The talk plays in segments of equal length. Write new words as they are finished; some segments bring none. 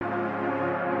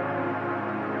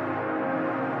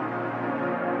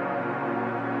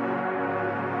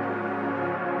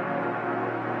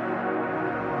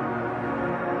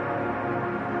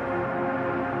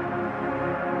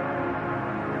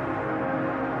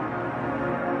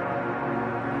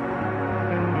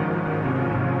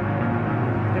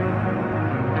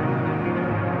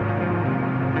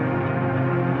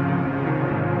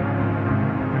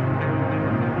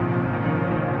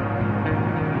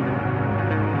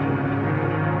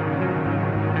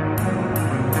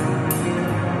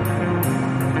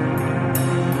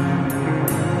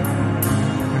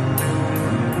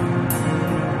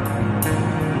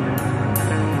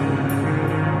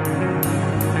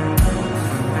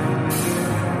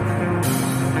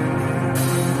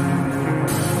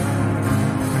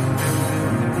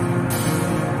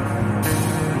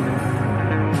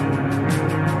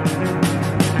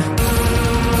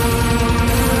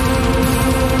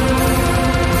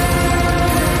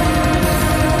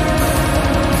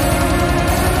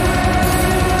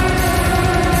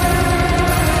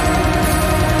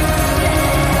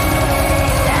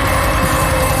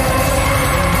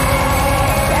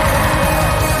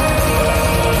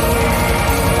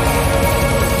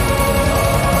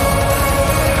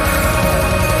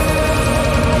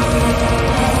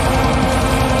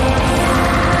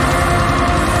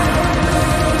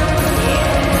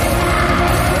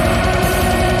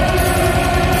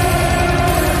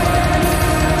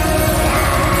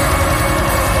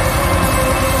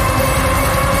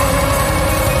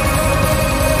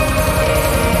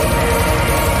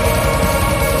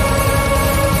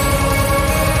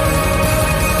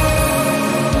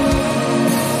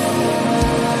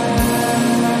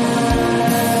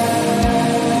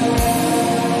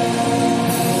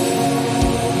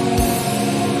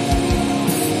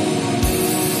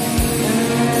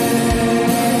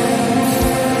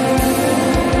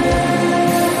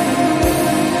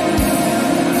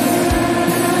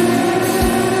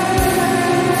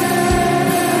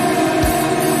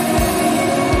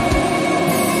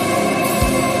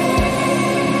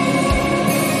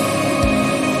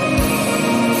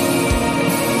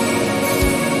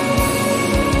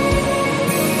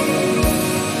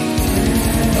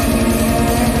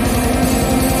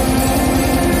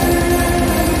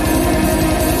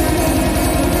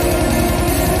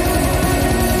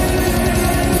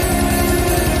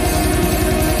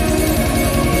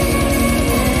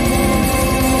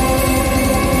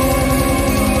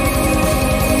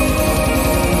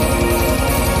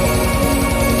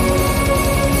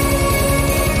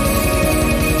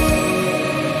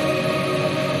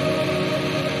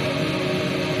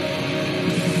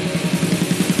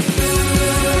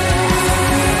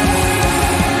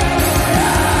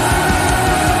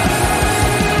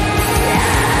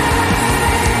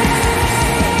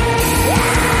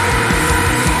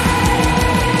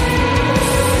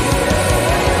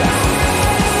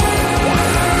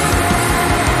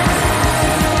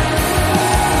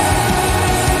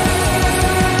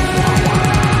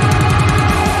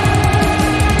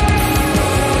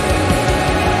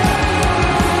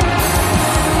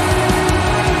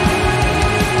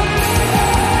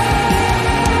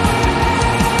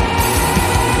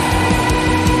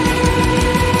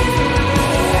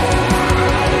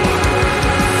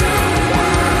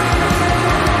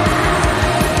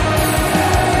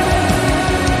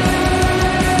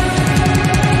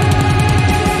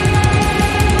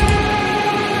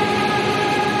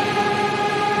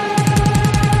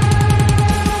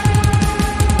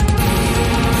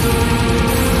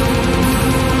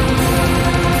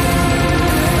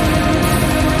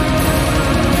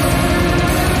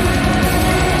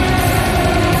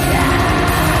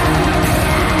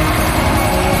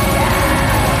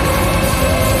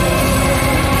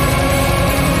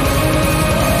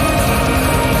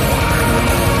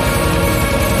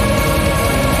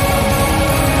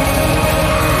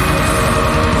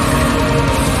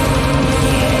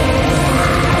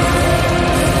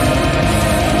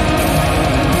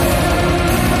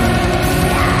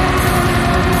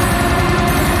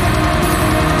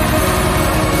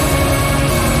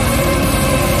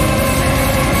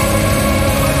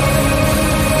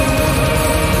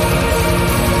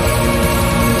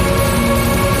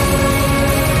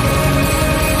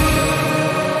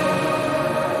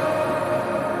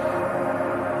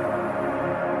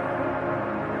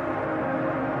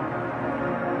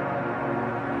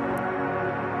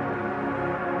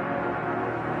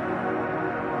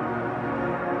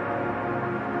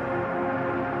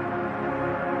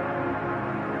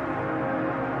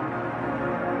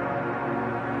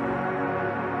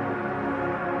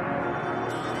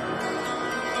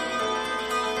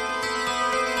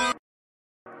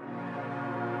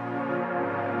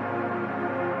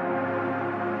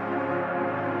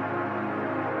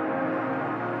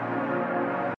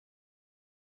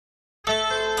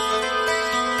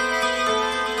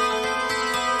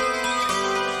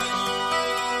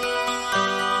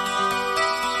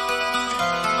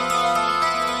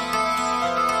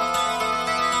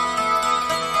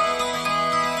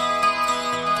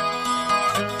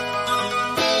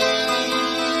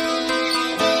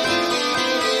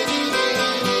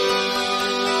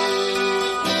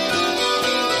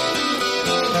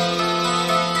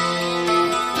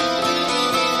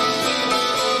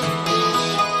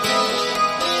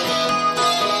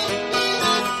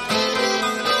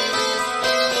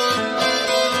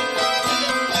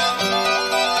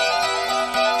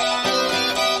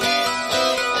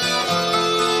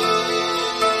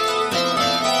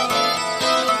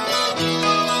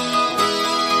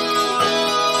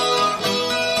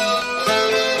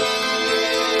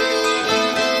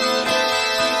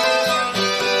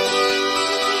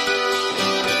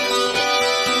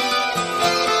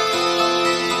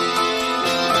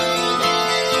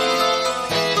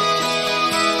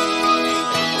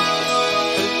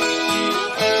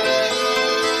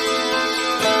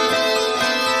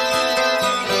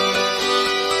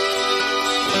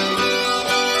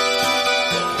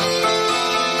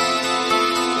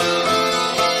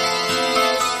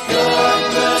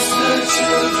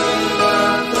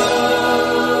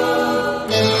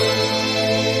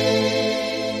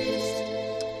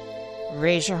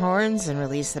Raise your horns and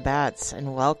release the bats,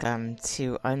 and welcome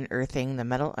to Unearthing the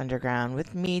Metal Underground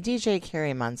with me, DJ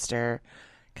Carrie Monster,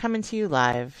 coming to you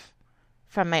live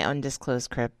from my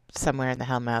undisclosed crypt somewhere in the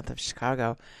hellmouth of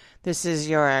Chicago. This is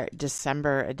your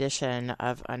December edition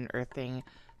of Unearthing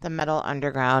the Metal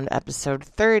Underground, episode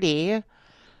 30.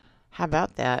 How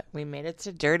about that? We made it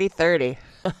to Dirty 30.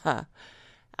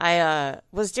 I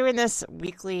was doing this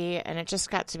weekly, and it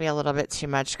just got to be a little bit too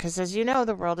much because, as you know,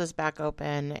 the world is back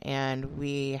open, and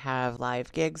we have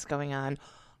live gigs going on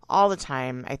all the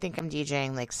time. I think I'm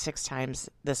DJing like 6 times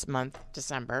this month,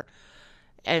 December,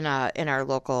 in our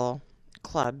local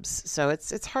clubs. So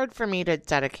it's hard for me to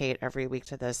dedicate every week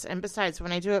to this. And besides,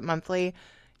 when I do it monthly,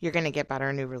 you're going to get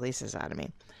better new releases out of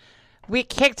me. We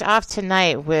kicked off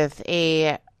tonight with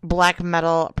a black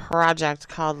metal project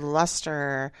called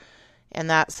Luster, and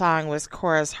that song was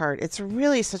Cora's Heart. It's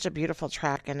really such a beautiful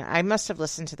track, and I must have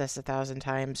listened to this 1,000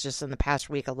 times just in the past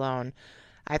week alone.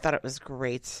 I thought it was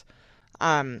great.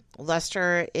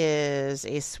 Luster is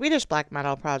a Swedish black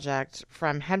metal project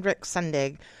from Henrik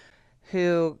Sundig,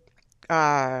 who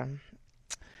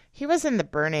he was in The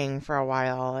Burning for a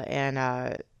while, and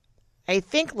I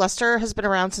think Luster has been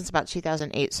around since about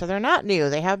 2008, so they're not new.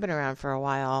 They have been around for a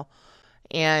while.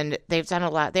 And they've done a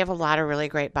lot. They have a lot of really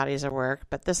great bodies of work.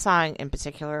 But this song in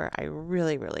particular, I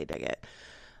really, really dig it.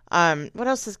 What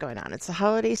else is going on? It's the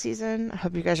holiday season. I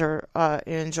hope you guys are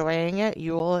enjoying it.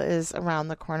 Yule is around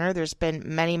the corner. There's been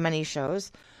many, many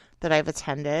shows that I've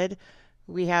attended.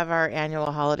 We have our annual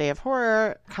Holiday of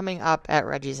Horror coming up at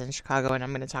Reggie's in Chicago. And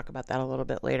I'm going to talk about that a little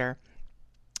bit later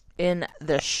in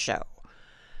the show.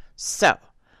 So,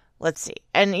 let's see.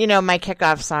 And, you know, my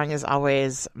kickoff song is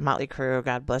always Motley Crue,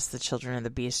 God Bless the Children of the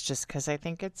Beast, just because I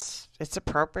think it's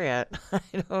appropriate.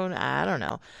 I don't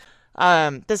know.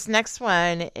 This next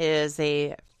one is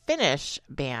a Finnish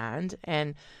band,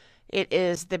 and it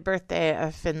is the birthday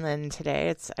of Finland today.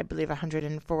 It's, I believe,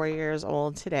 104 years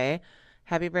old today.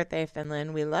 Happy birthday,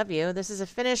 Finland. We love you. This is a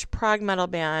Finnish prog metal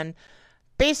band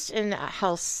based in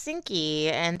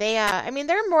Helsinki, and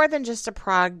they're more than just a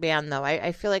prog band, though.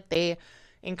 I feel like they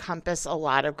encompass a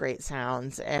lot of great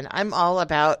sounds, and I'm all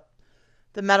about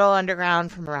the metal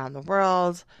underground from around the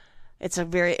world. It's a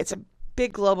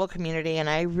big global community, and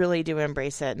I really do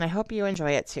embrace it, and I hope you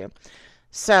enjoy it too.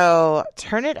 So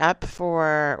turn it up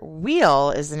for Wheel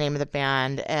is the name of the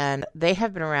band, and they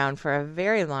have been around for a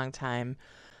very long time.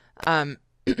 I'm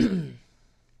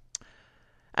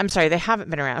sorry, they haven't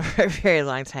been around for a very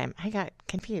long time. I got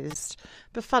confused,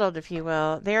 befuddled, if you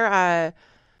will.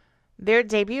 Their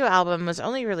debut album was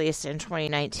only released in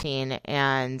 2019,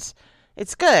 and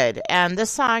it's good. And this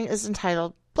song is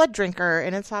entitled Blood Drinker,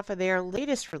 and it's off of their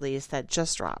latest release that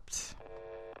just dropped.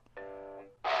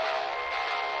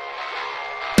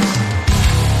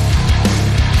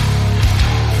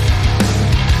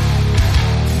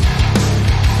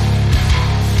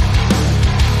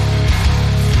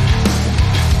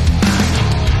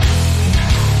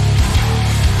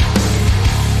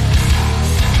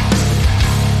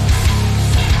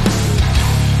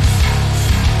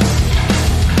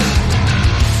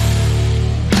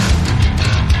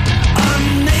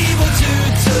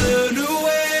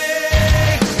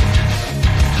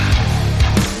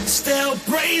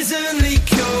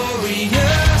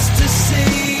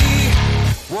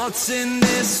 What's in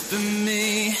this for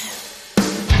me?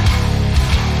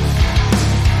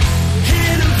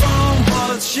 Hidden from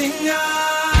watching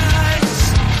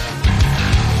eyes,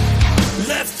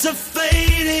 left to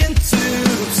fade into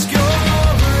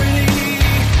obscurity,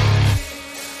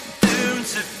 doomed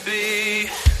to be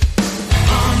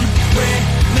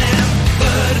unremembered.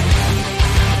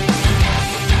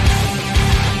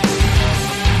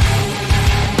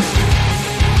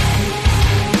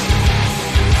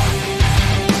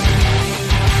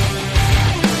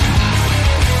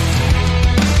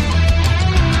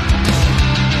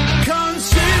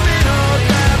 Consuming all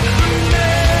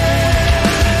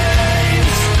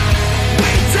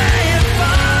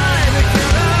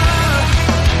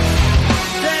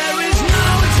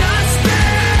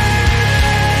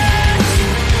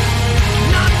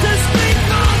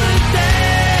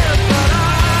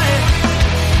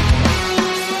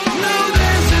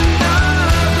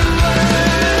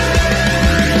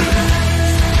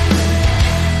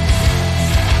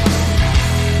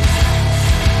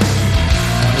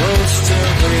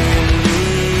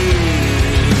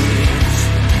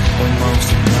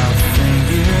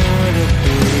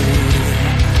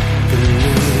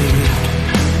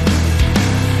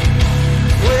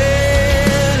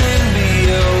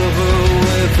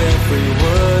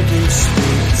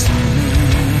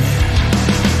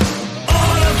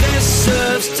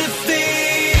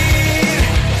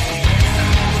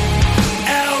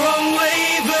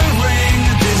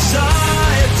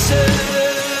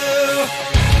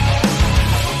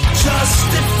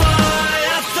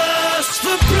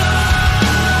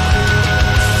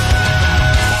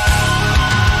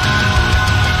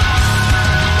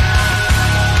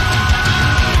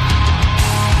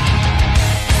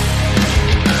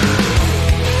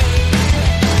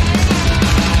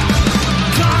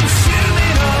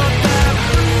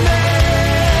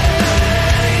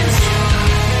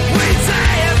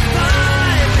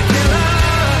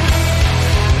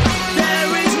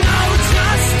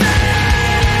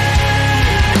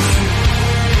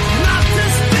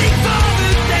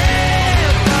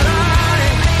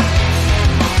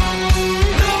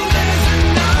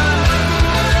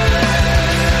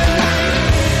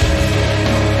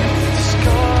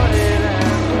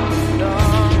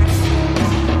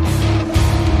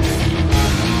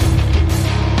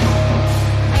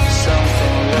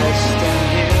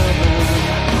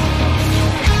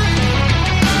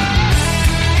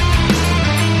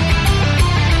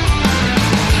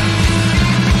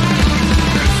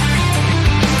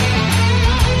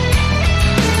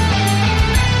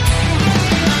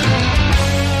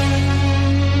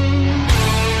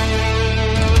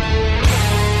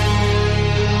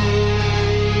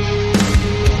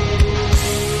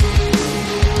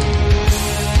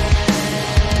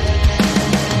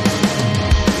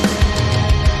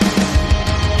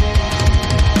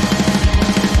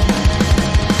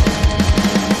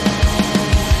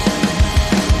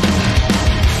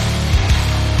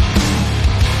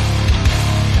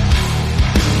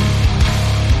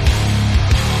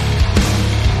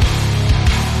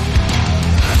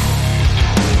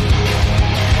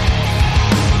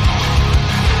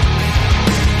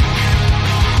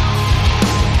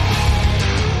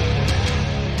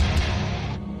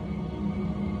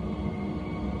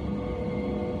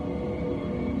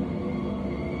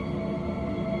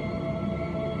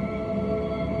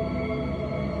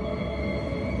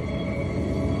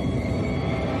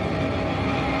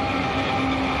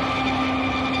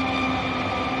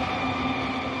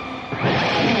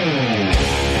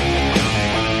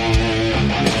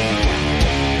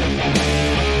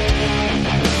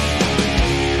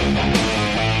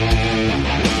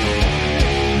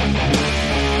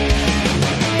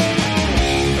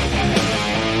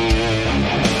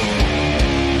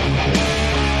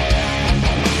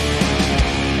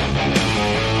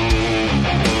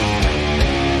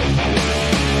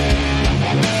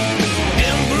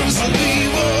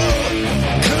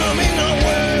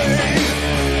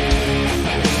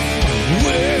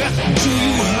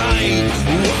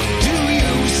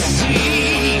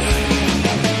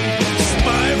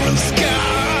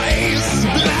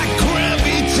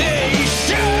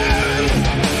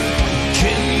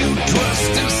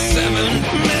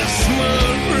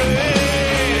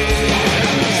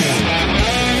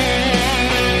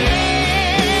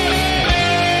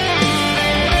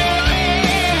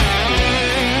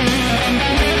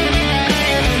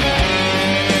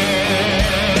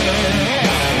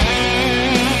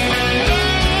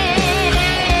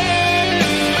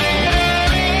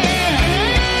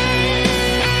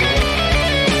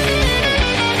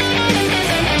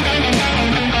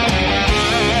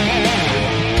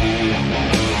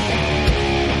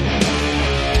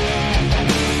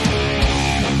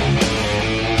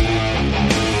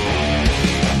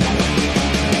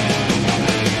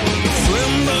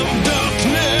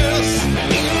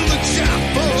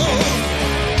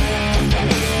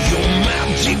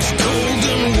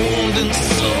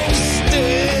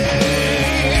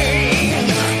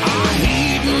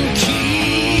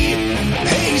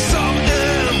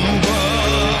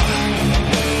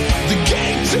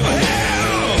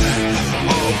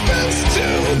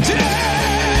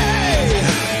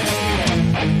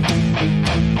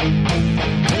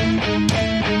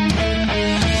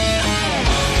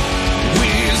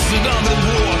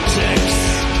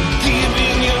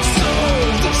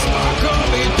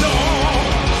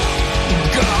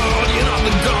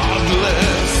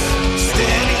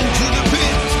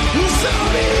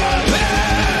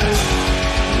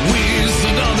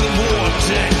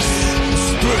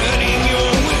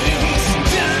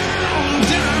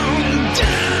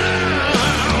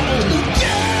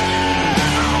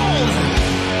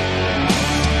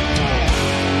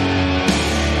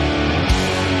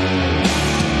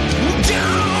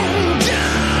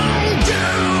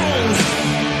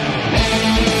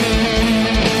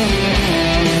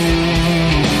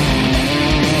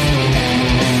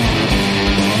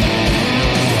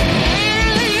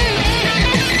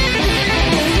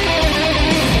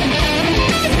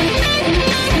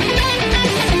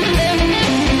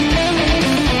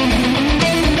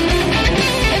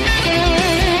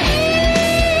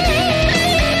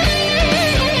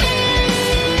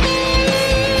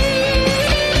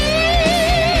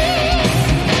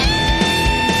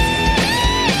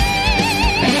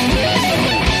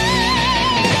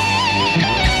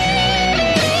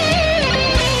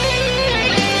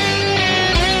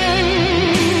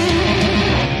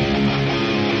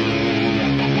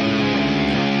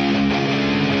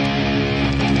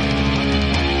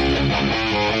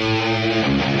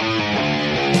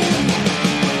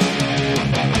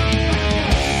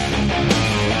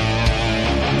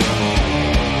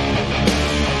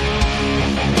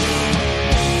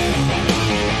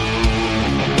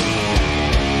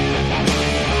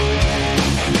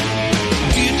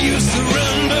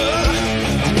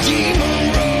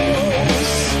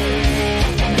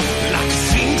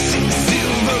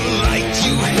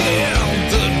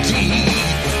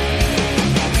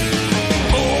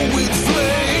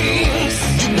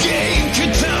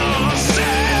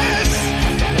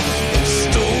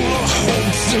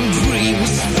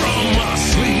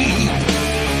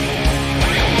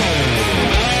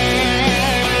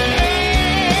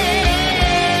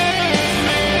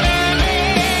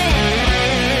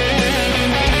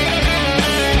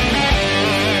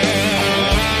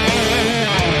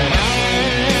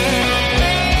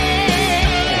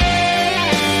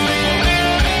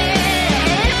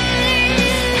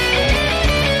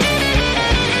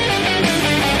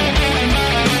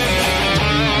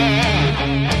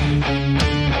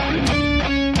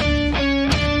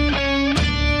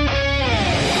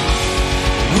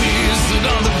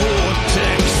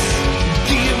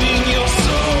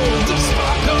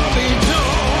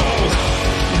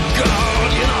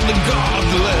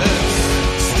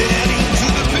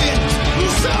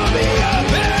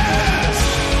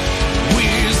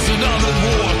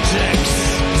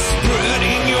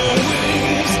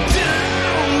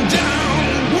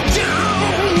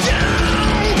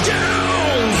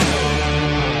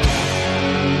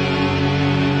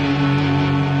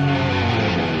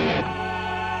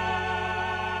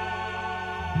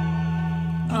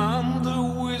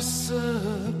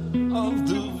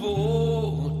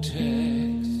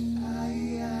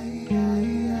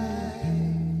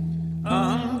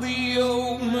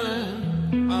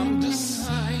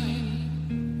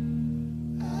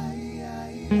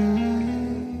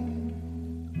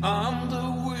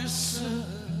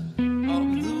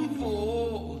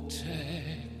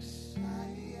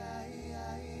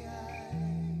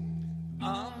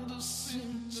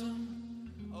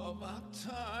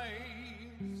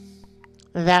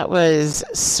That was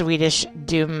Swedish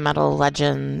doom metal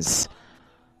legends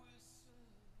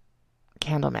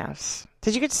Candlemass.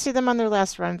 Did you get to see them on their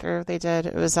last run through? They did.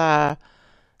 It was a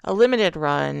limited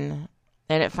run,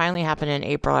 and it finally happened in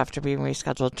April after being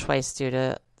rescheduled twice due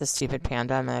to the stupid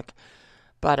pandemic.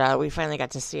 But we finally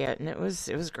got to see it, and it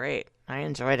was great. I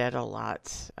enjoyed it a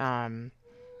lot.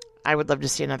 I would love to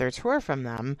see another tour from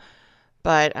them,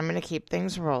 but I'm going to keep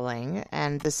things rolling.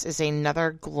 And this is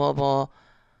another global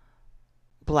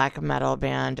black metal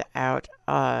band out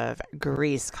of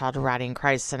Greece called Rotting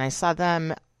Christ, and I saw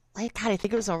them, like, God, I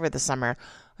think it was over the summer,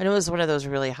 and it was one of those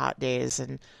really hot days,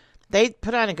 and they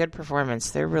put on a good performance.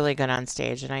 They're really good on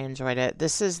stage, and I enjoyed it.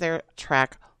 This is their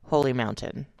track, Holy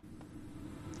Mountain.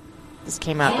 This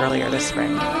came out earlier this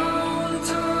spring.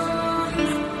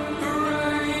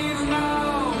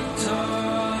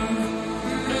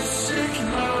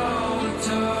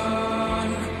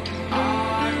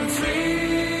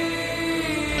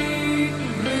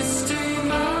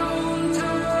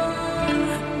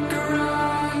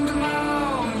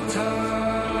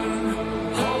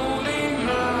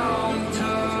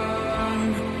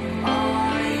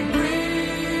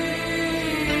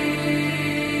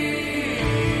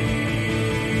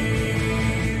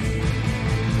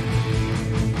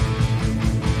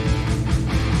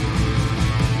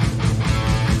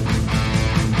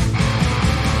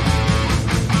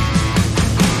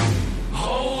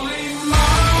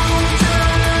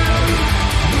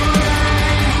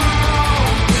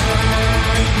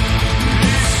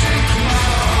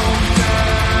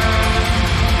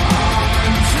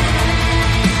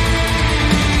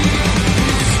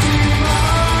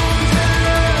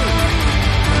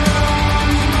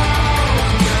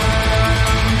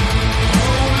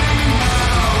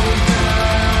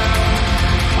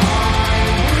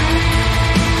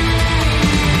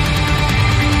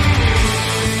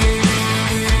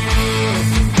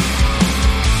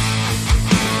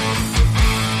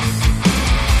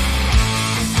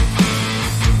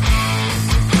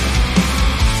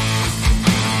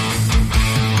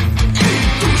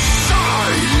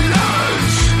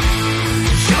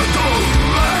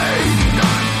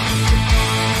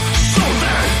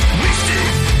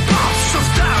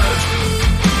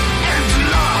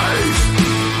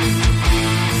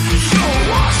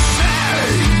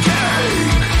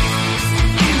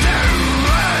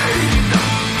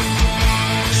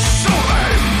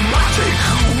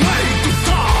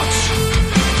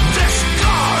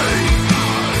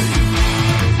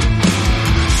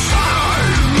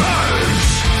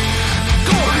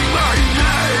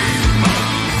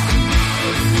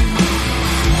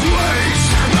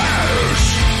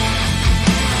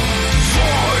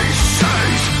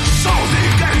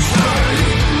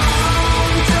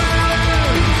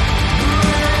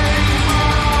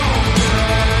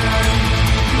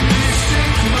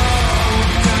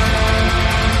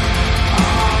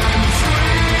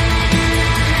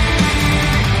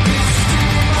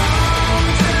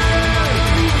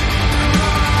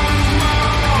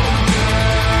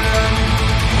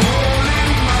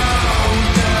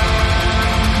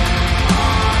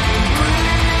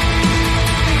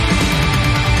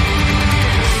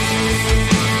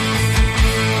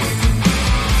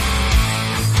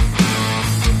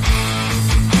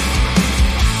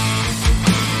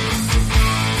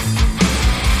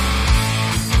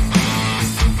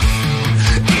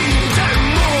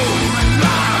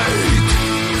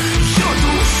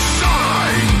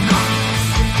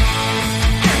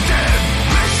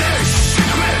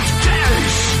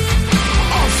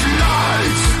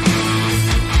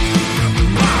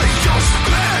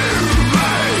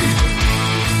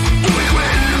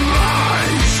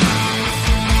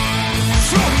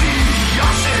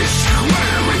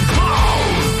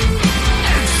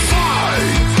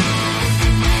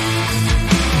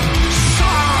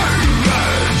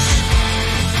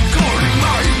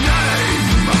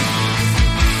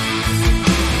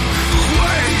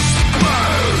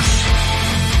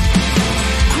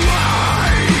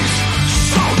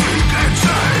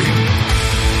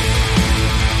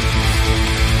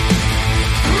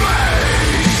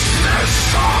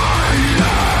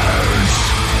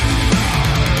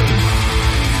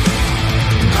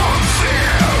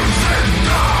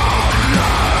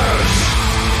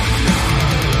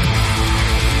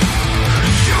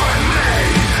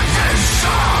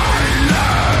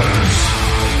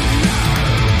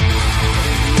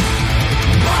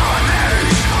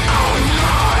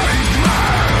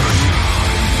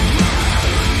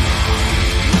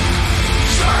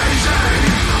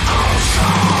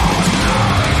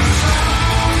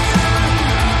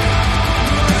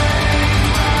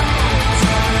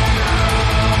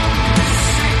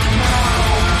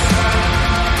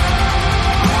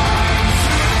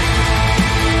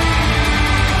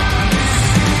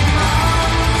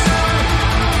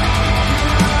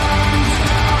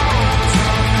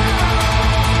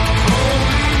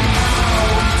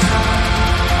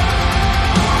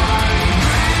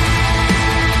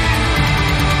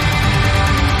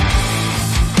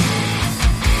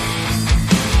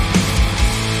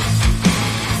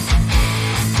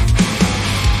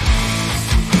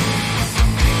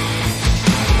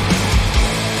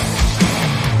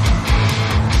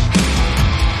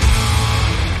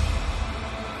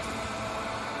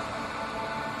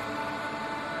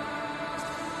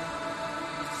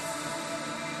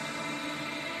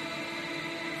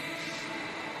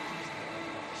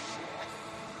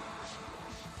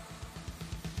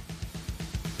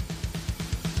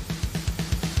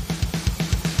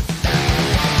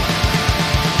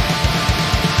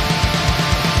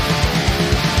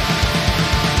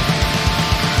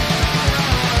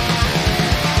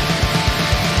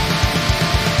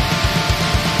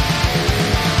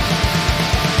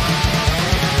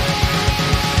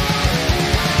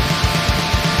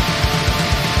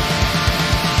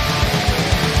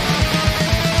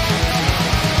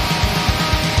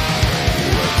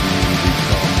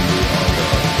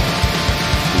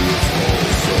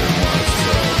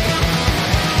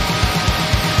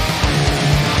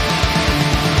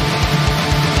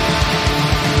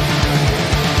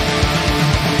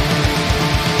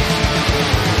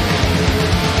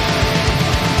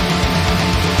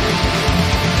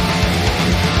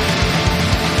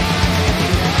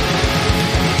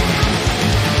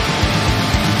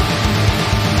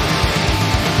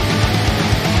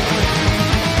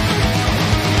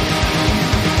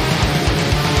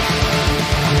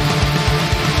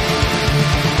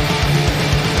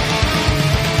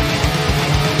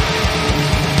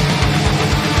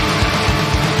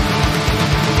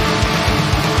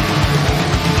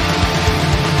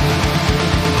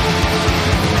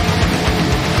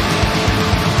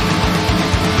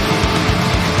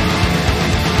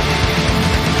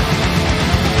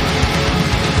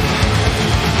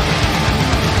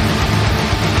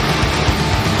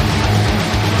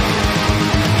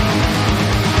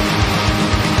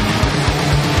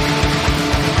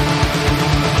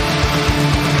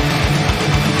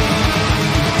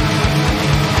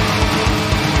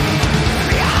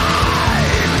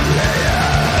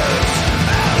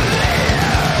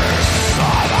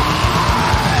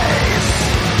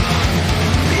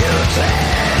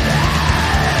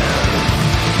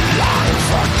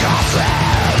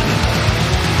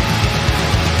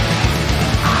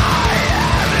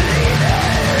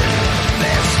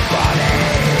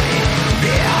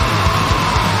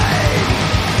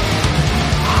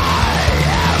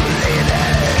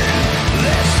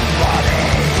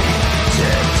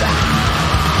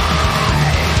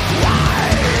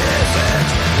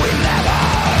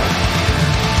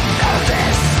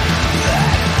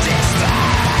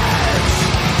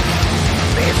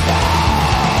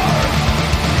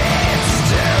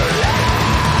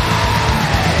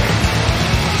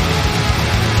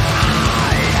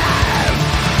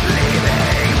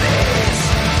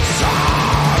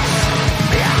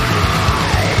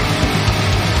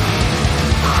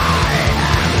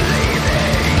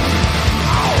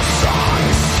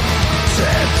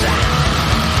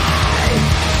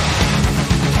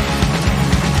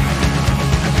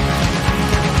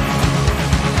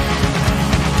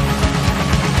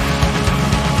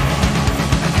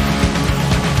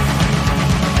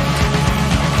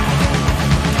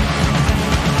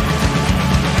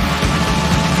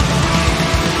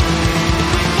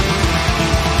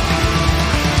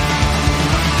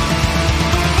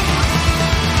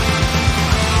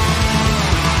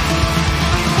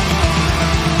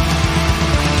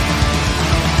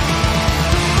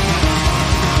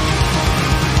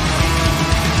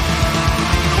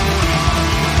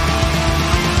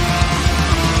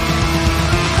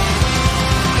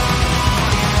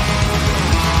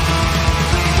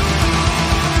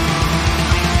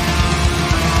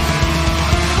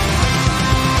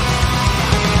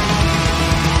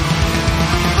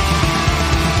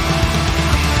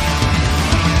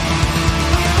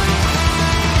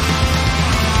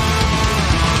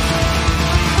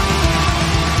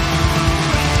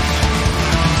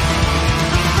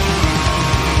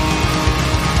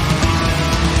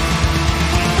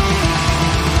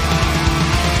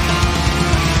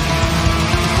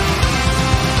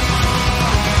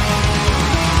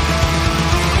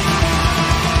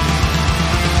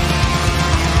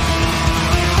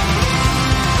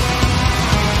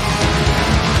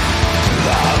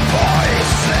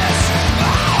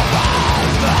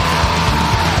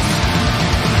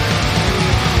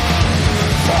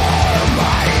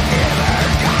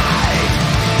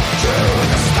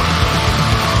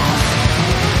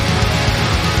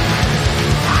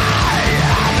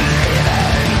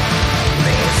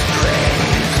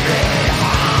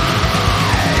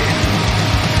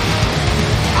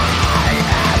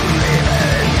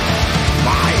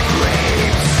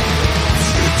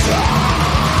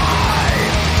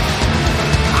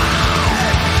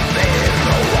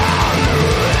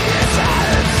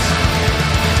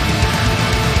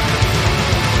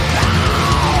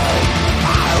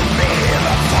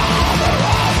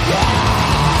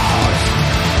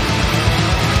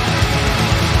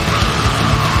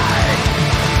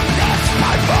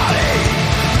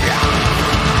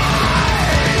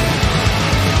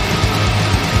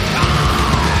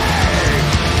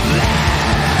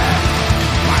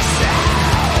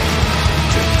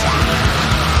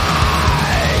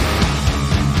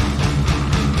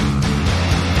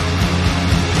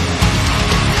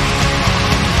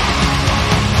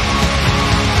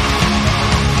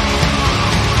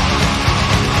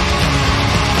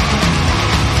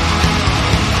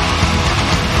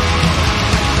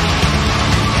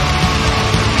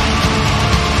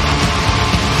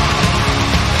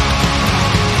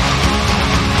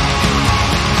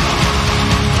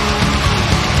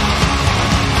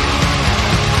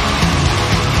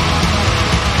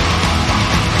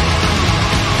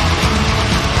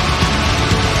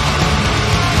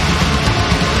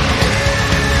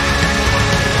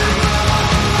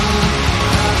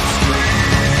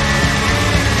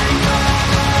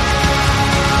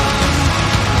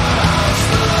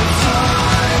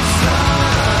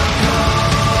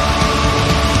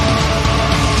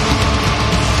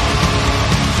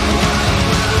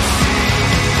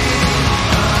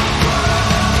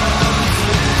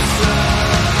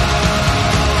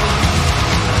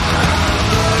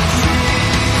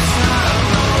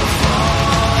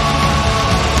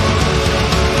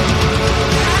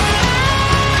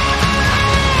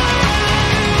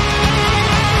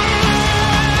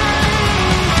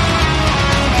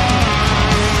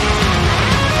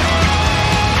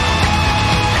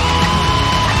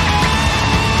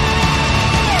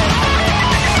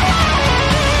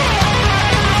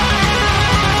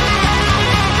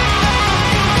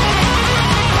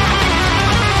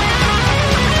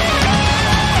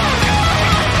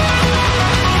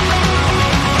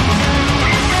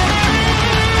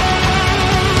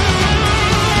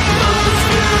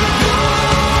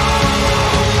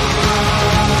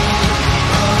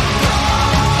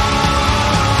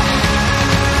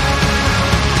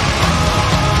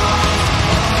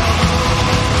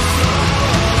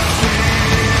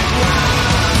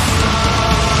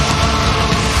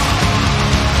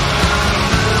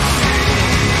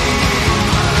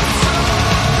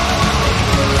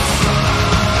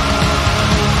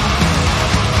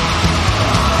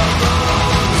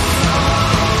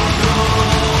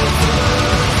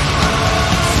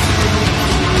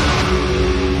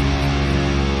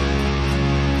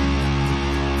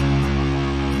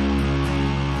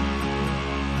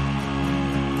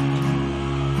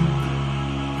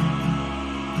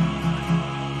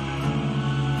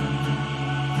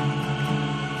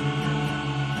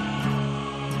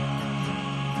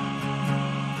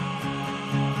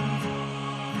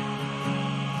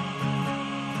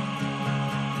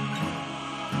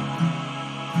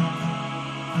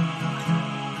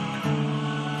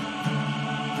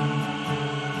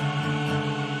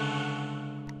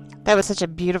 That was such a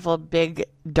beautiful, big,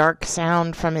 dark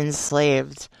sound from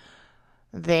Enslaved.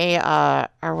 They are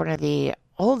one of the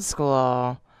old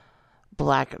school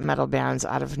black metal bands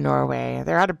out of Norway.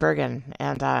 They're out of Bergen,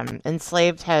 and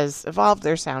Enslaved has evolved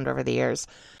their sound over the years.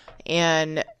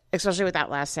 And especially with that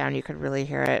last sound, you could really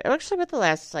hear it. Actually, with the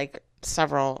last, like,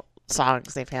 several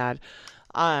songs they've had,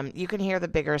 you can hear the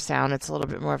bigger sound. It's a little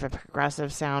bit more of a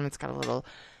progressive sound. It's got a little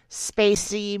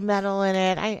spacey metal in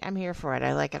it. I'm here for it.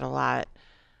 I like it a lot.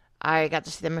 I got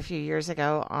to see them a few years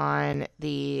ago on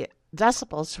the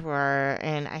Decibel tour,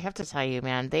 and I have to tell you,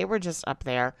 man, they were just up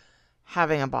there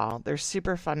having a ball. They're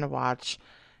super fun to watch,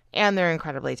 and they're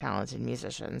incredibly talented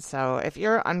musicians. So if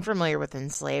you're unfamiliar with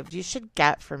Enslaved, you should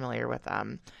get familiar with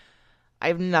them. I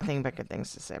have nothing but good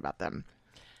things to say about them.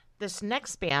 This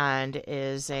next band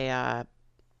is the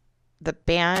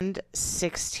band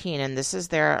 16, and this is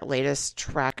their latest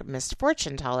track,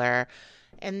 Misfortune Teller.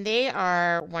 And they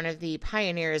are one of the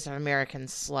pioneers of American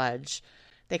sludge.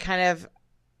 They kind of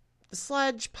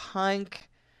sludge, punk,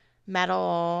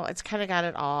 metal. It's kind of got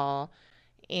it all.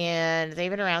 And they've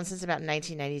been around since about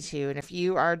 1992. And if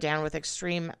you are down with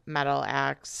extreme metal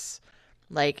acts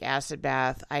like Acid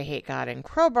Bath, I Hate God, and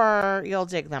Crowbar, you'll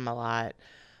dig them a lot.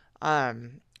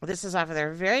 This is off of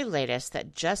their very latest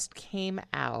that just came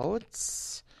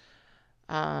out.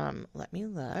 Let me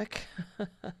look.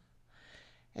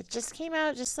 It just came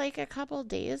out just like a couple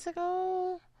days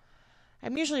ago.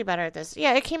 I'm usually better at this.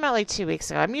 Yeah, it came out like 2 weeks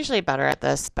ago. I'm usually better at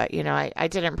this, but, you know, I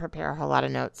didn't prepare a whole lot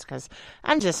of notes because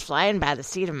I'm just flying by the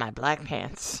seat of my black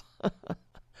pants.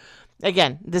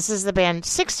 Again, this is the band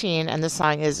 16, and the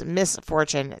song is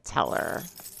Misfortune Teller.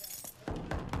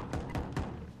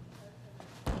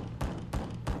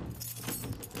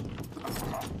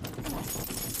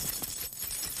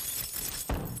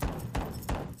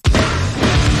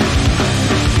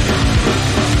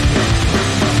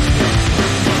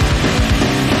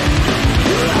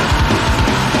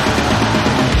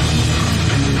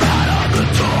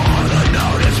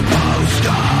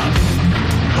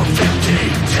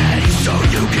 So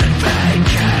you can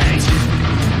vacate.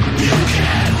 You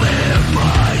can't live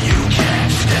by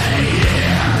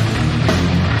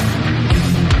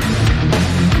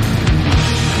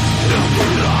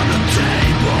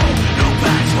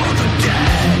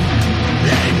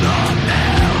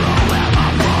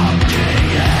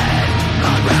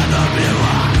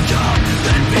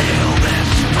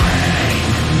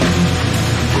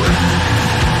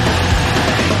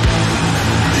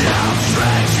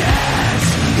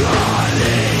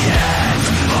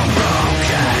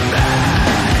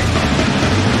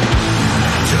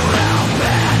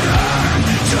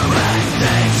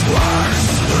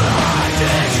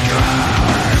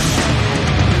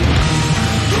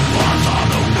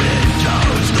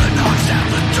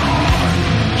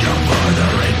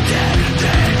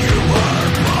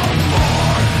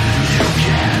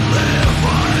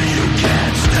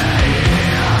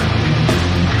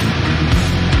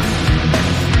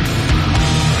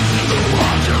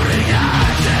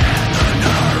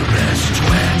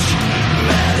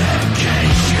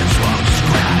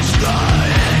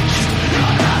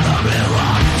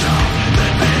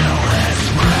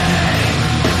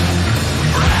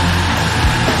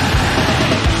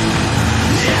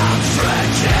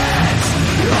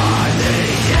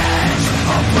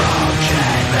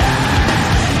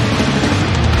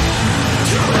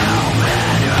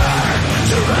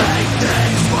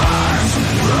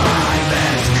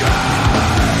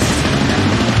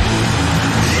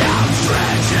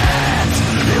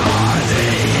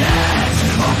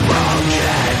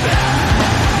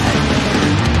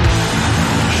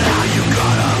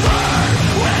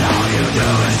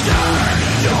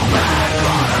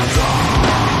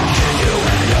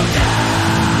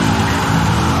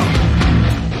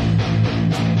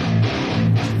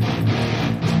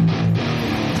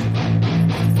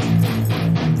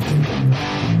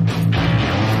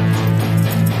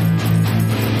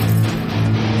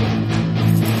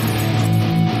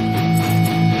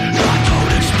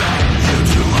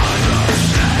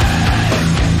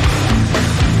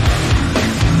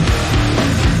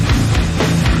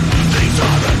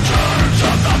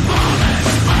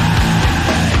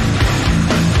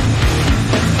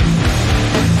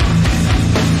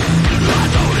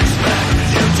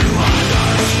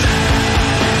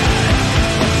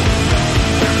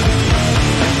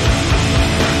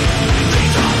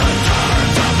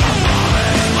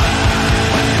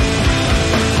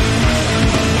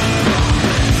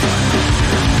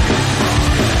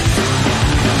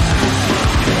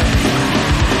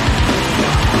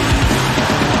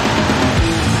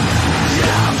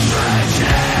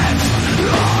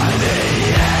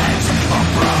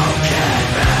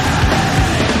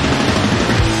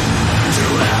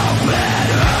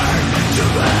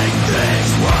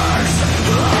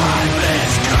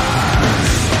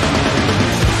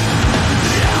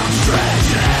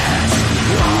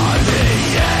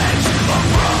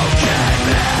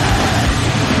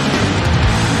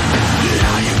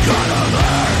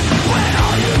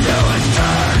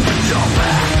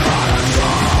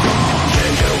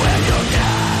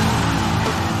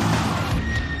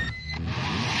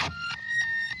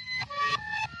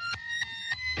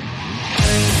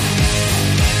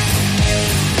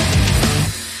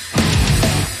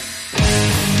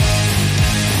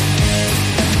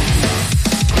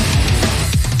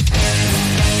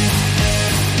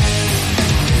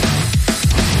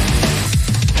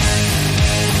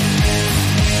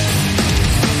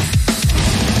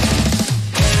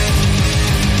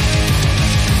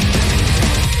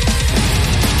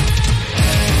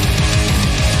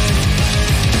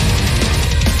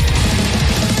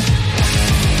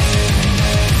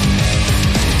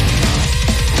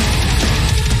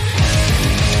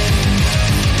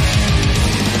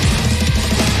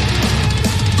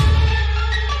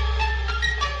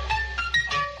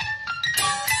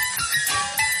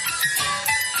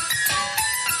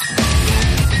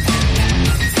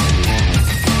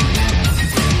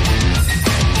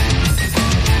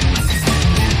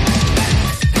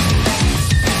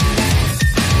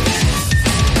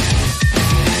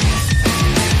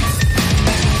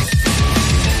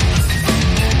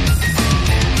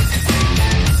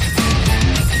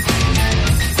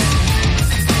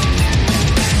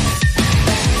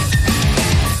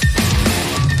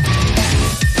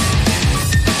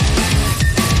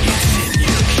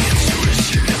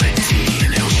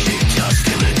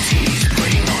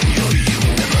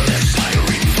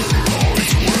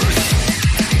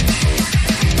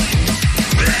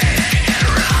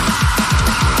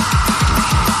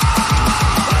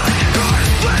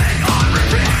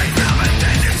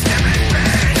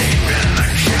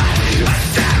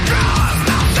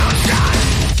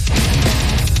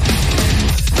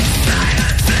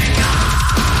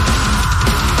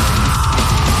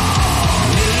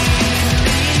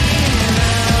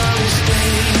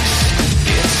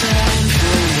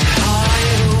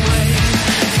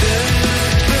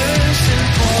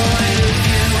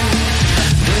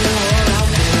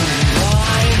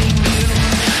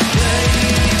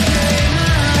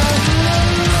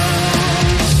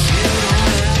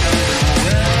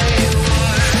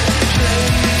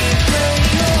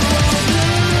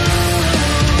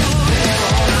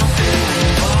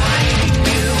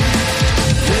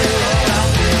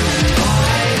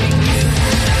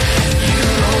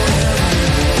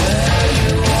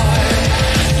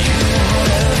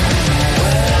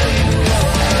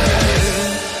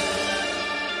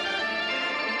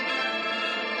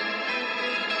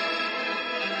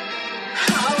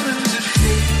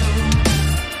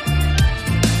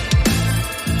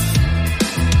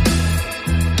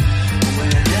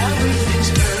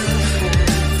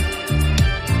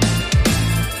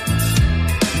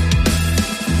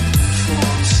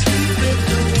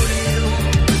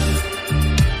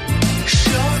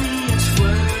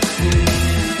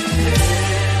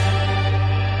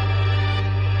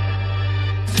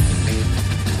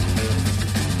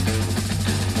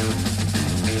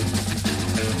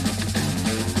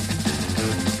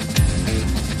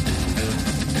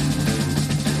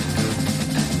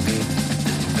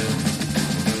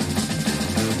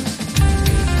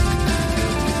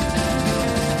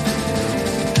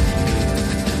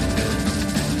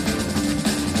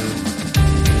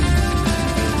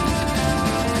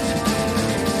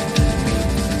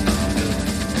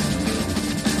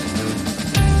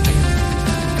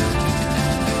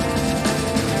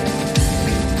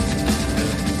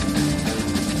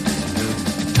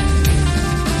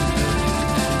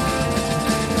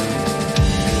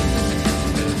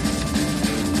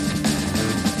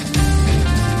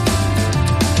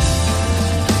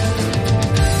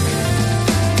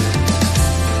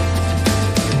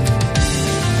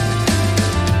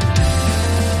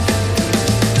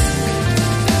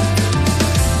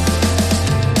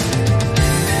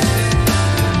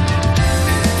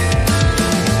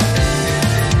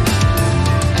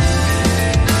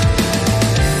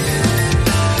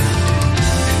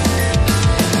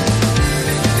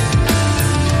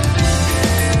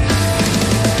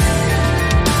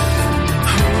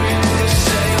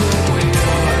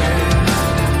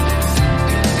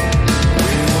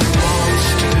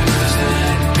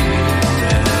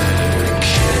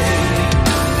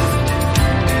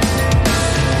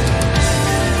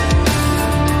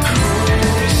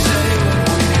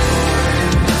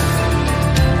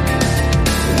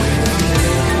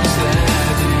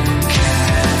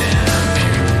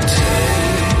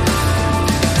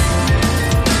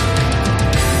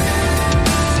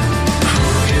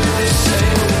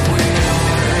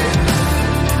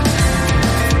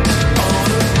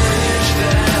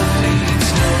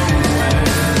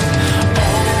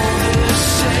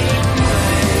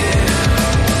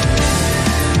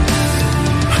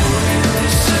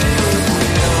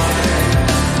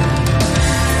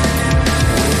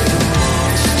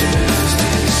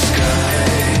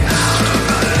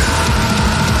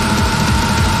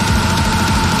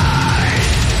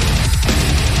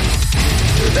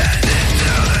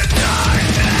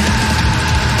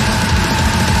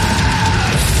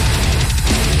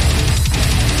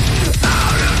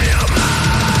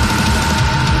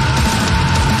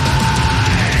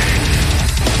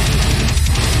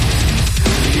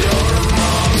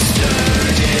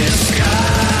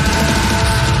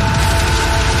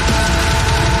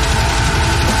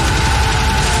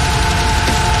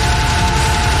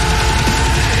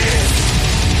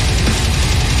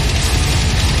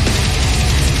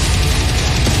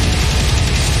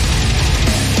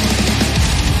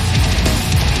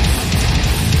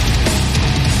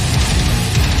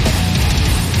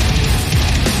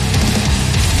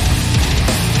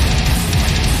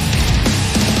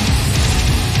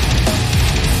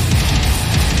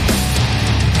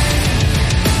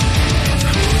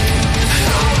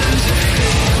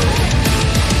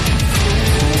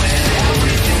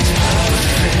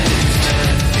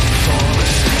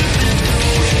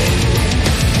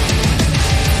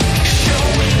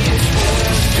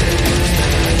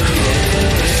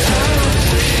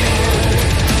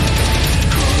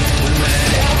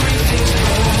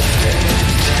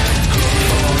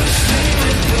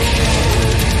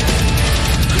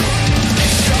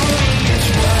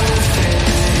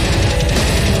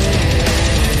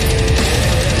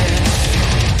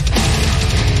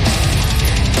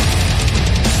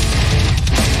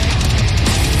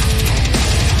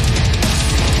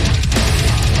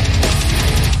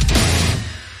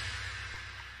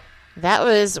That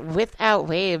was Without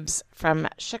Waves from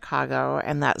Chicago,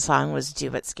 and that song was Do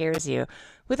What Scares You.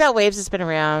 Without Waves has been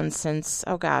around since,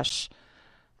 oh gosh,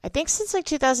 I think since like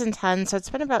 2010, so it's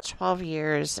been about 12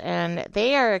 years, and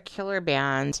they are a killer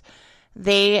band.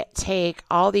 They take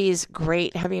all these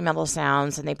great heavy metal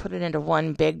sounds and they put it into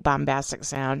one big bombastic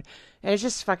sound, and it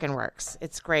just fucking works.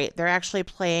 It's great. They're actually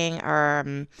playing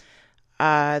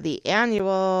the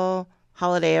annual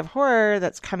Holiday of Horror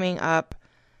that's coming up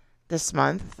this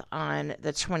month on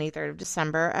the 23rd of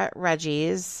December at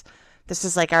Reggie's. This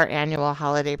is like our annual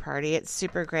holiday party. It's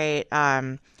super great.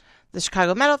 The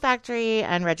Chicago Metal Factory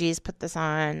and Reggie's put this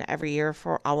on every year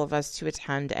for all of us to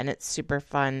attend, and it's super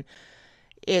fun.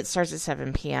 It starts at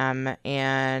 7 p.m.,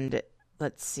 and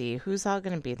let's see, who's all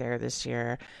going to be there this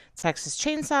year? Texas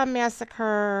Chainsaw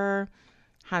Massacre,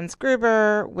 Hans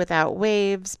Gruber, Without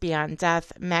Waves, Beyond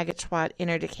Death, Maggot Twat,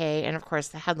 Inner Decay, and of course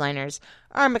the headliners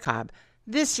are Macabre.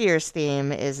 This year's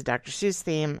theme is a Dr. Seuss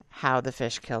theme, How the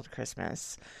Fish Killed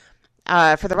Christmas.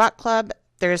 For the Rock Club,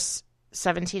 there's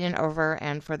 17 and over,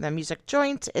 and for the Music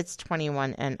Joint, it's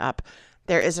 21 and up.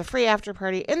 There is a free after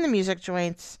party in the Music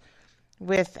Joints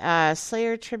with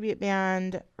Slayer tribute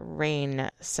band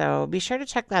Rain. So be sure to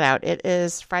check that out. It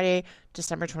is Friday,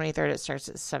 December 23rd. It starts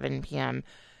at 7 p.m.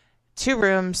 2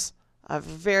 rooms of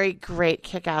very great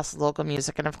kick-ass local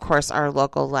music, and of course our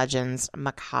local legends,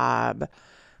 Macabre.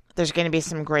 There's going to be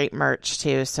some great merch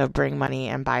too, so bring money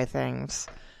and buy things.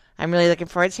 I'm really looking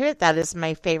forward to it. That is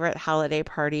my favorite holiday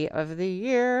party of the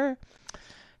year.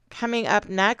 Coming up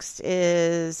next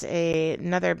is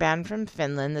another band from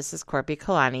Finland. This is Korpi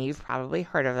Kalani. You've probably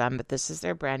heard of them, but this is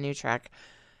their brand new track,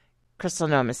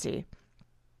 Crystalnomacy.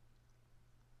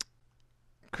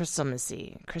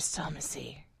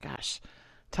 Crystalnomacy. Gosh,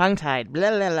 tongue-tied.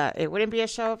 Blah, blah, blah. It wouldn't be a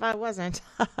show if I wasn't.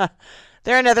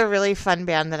 They're another really fun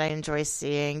band that I enjoy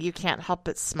seeing. You can't help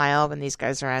but smile when these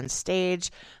guys are on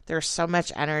stage. There's so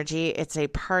much energy. It's a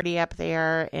party up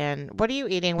there. And what are you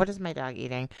eating? What is my dog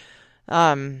eating?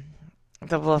 The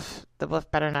wolf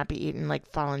better not be eating like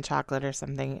fallen chocolate or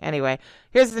something. Anyway,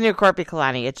 here's the new Korpi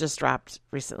Kalani. It just dropped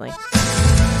recently.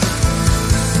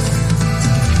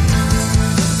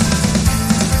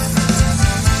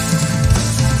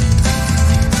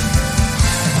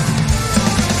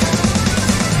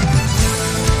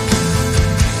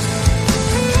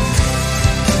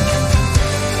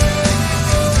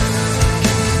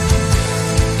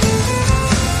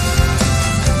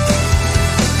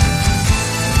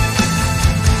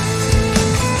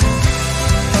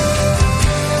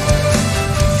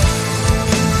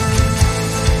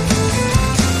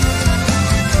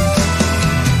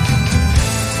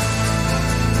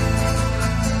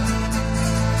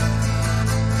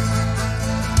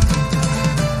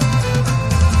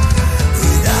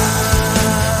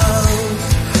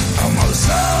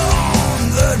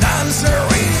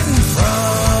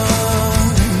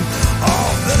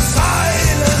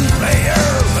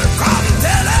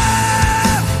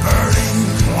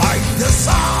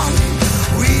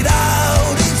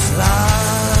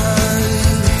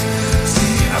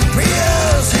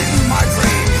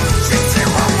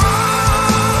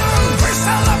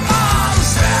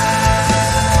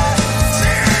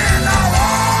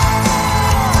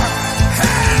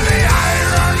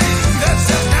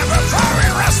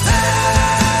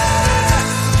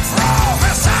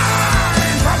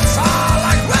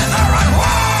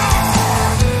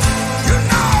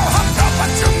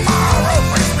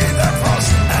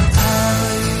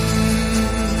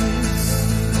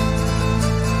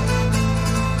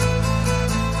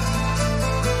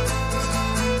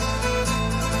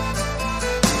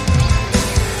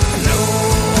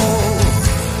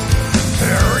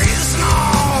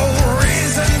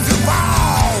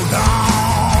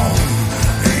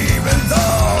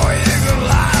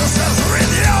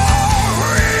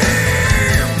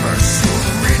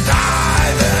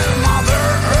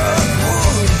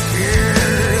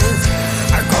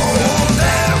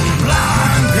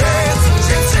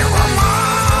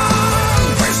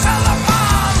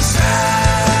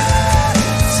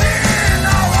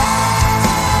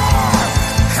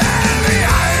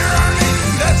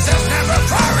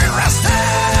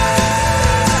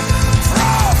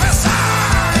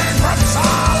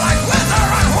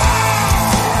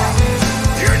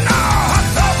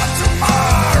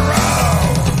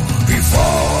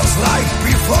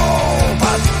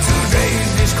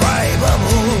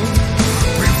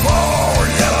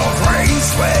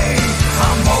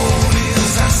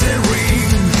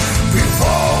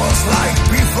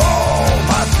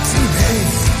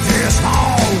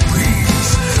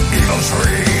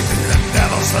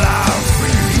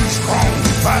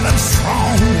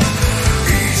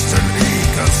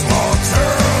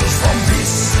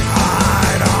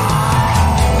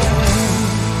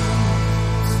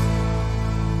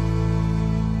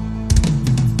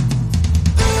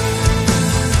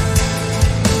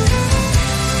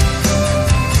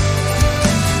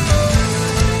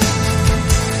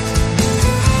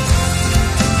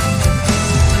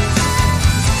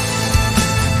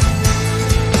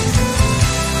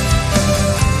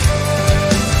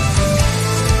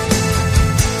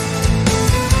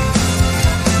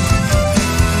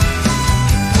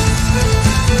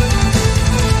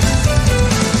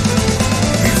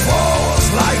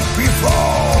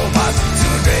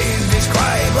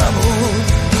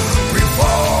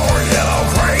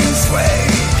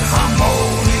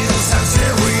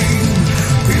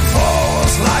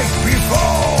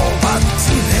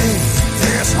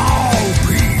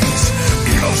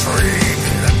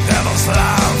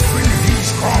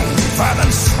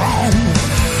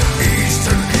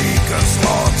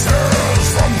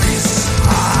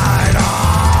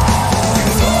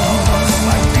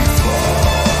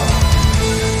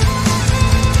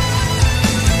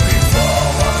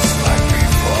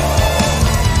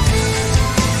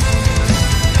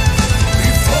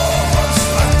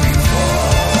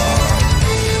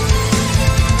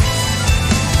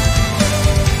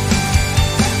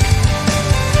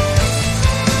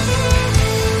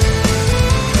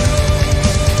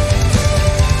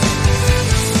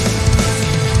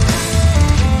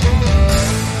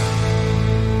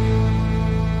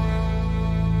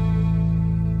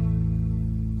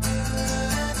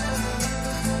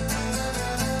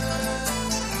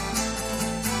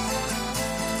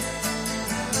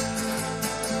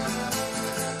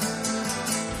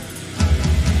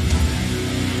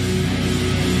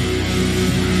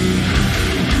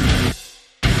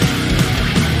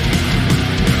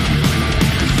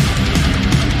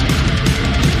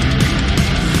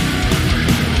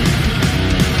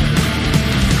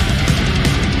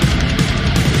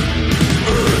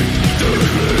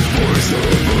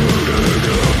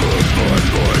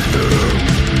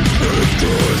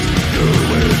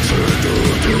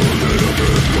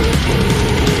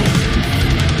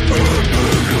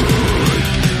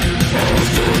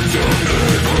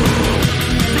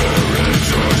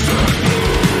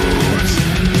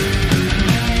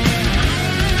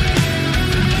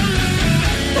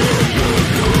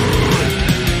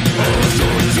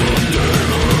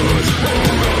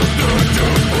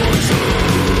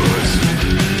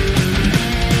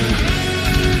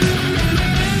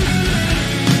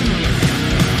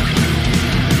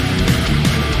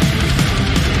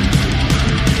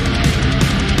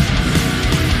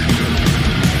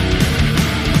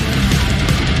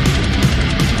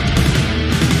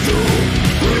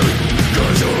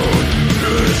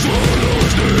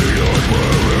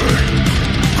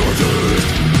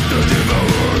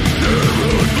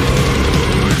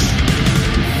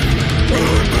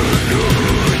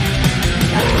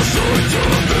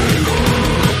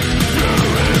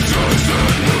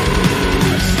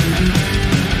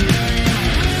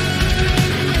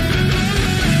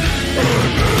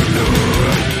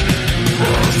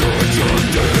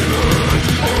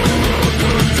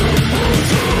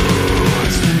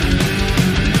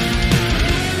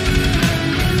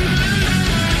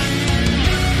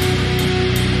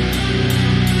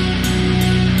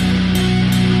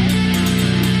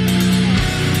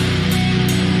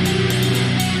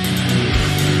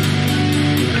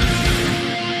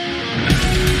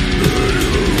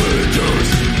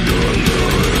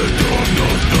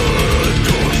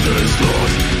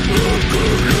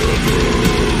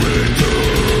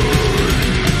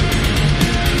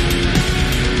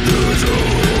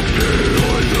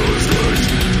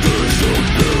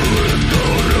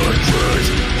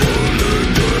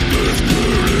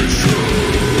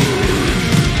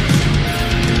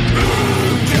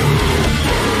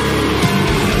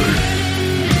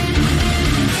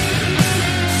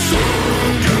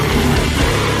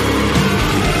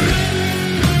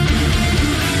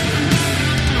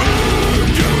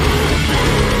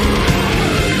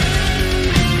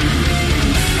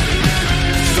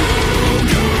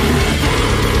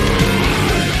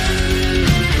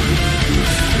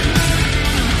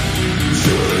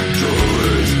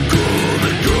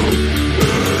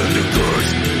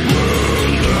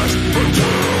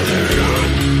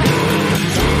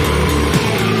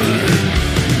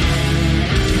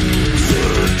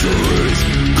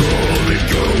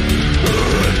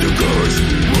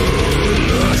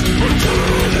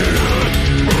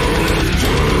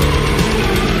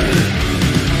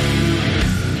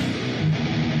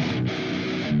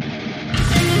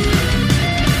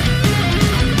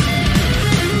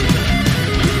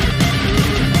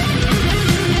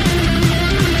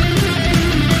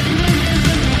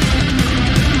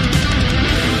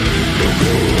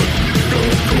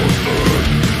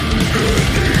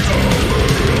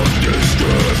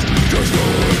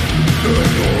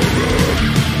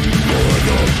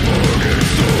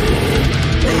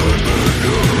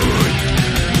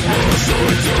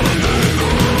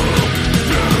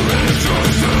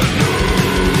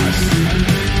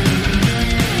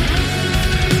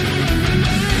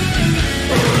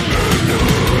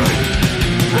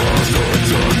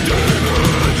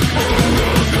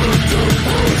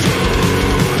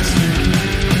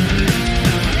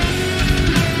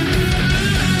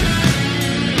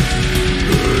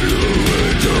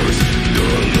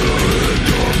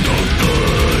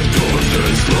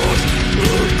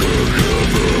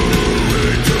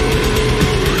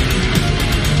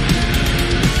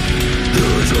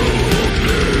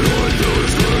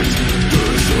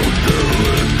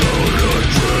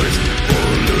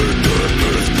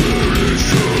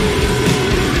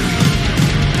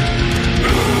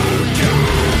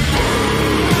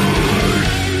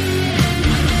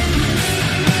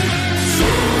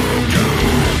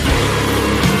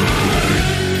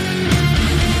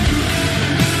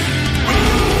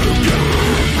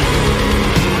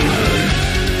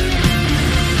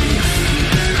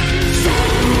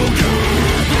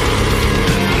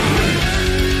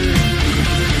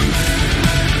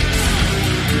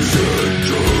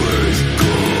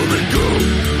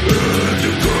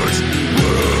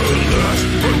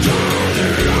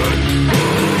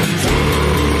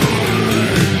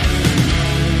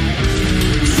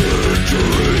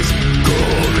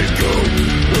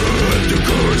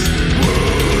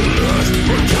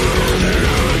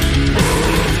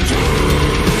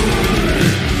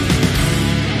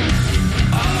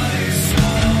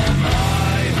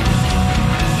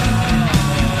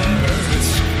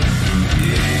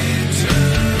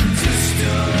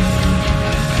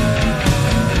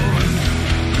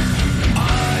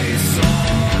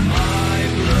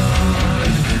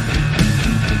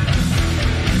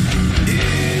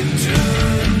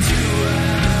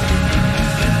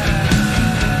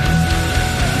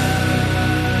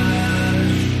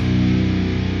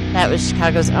 That was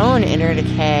Chicago's own Inner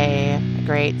Decay, a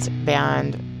great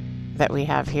band that we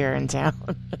have here in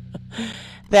town.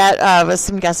 That was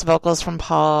some guest vocals from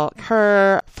Paul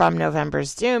Kerr from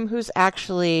November's Doom, who's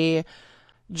actually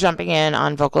jumping in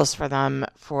on vocals for them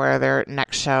for their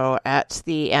next show at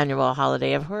the annual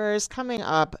Holiday of Horrors coming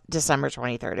up December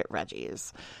 23rd at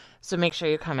Reggie's. So make sure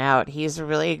you come out. He's a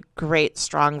really great,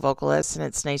 strong vocalist, and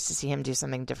it's nice to see him do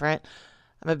something different.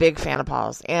 I'm a big fan of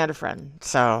Paul's and a friend.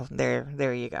 So there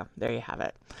you go. There you have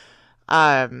it.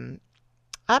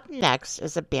 Up next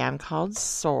is a band called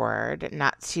Sword,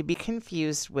 not to be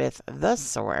confused with The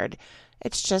Sword.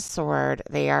 It's just Sword.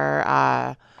 They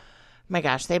are, my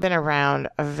gosh, they've been around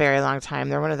a very long time.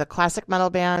 They're one of the classic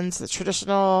metal bands, the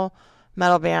traditional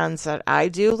metal bands that I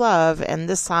do love, and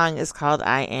this song is called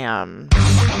I Am.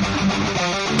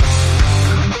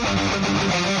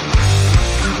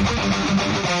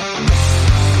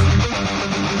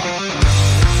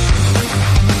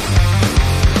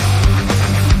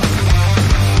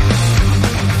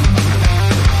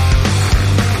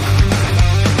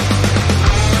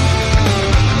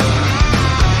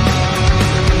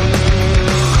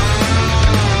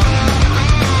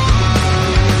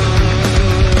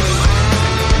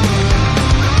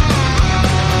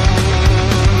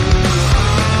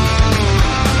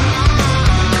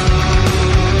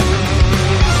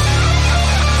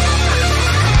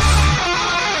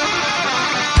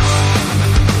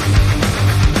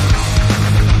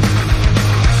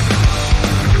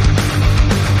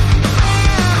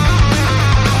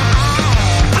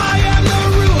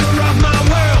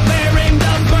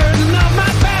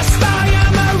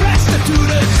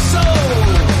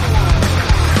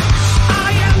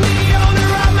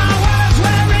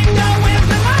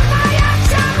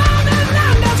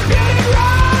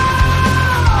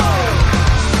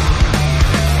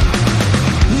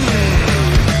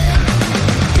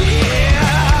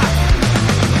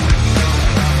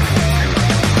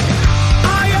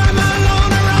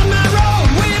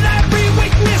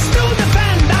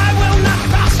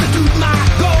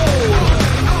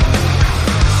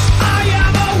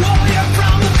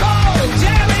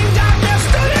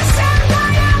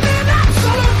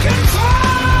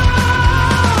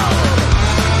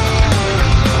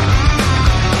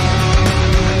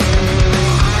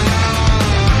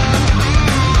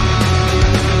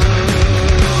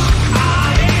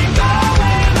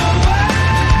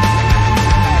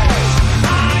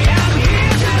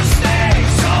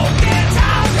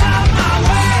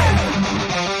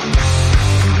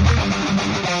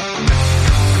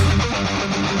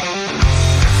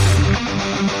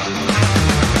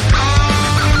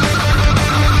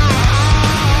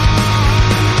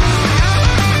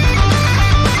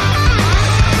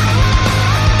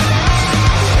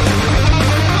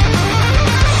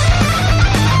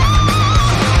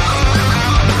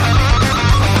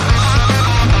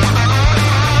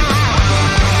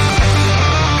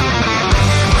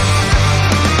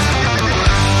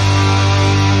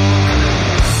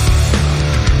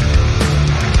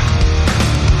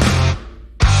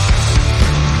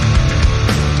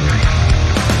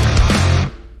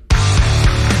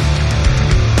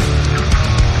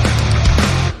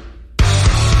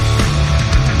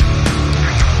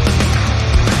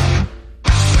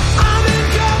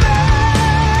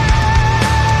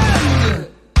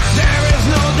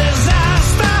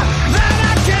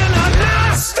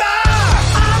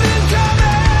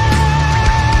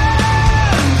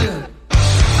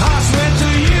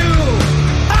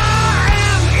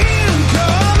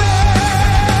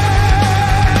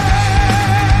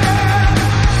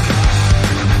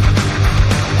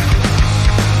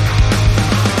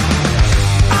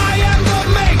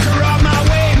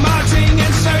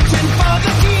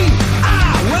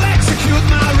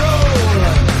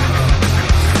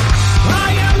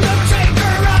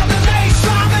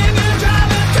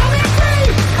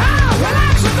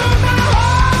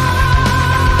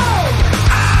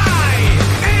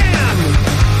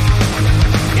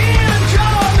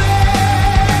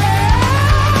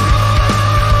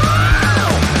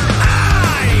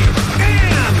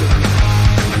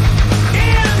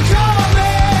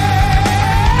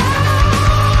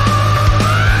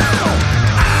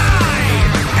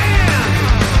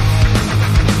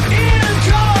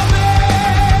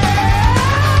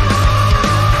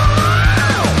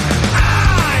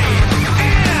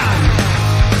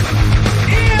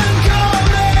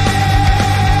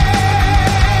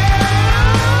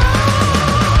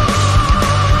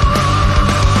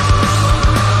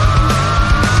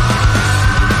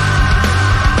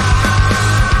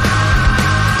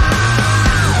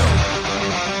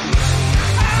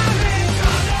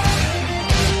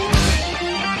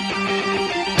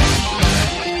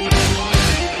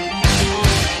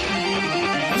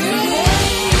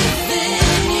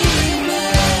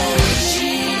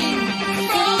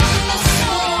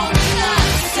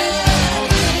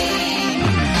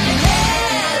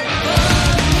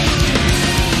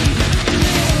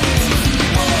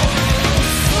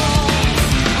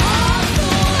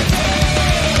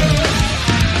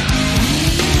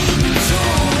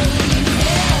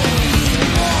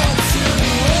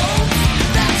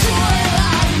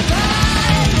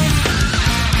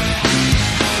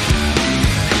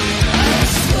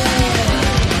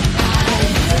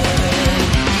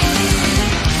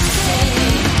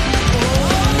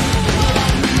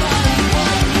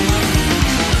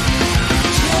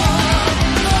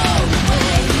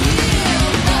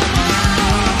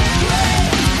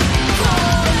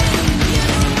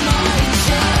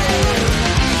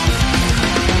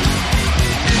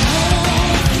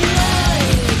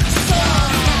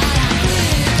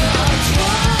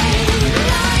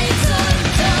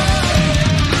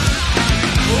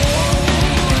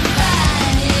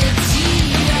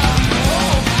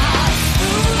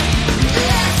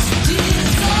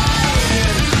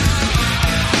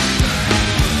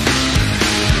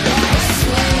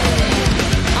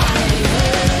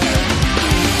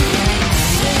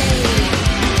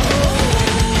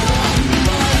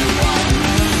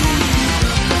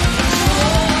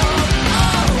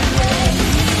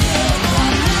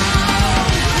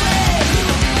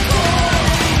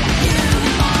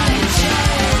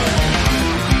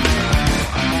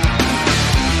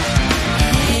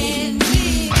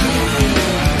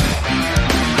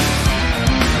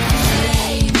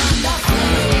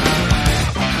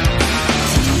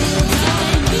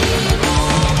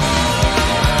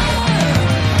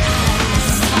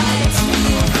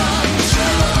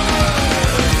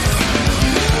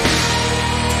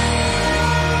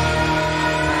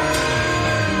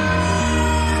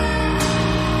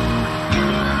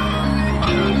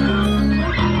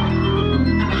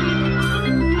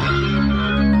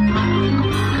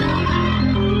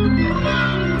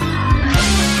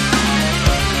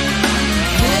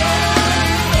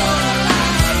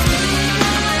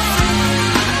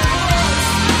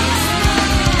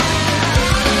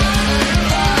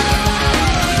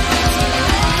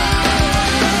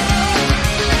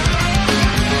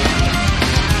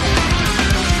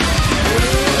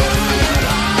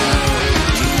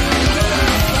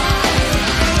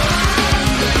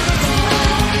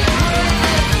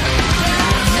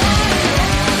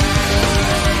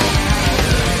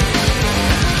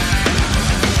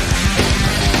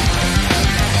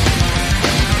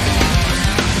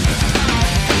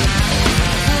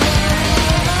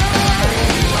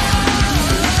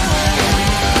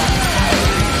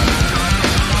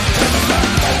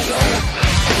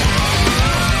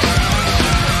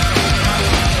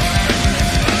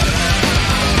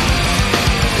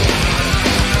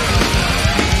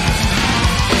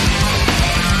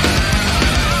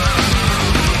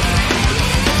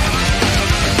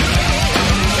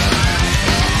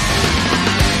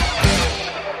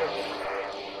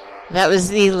 That was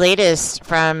the latest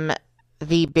from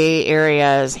the Bay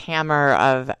Area's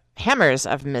Hammers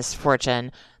of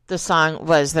Misfortune. The song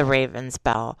was The Raven's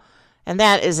Bell. And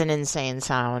that is an insane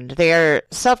sound. They are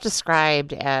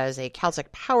self-described as a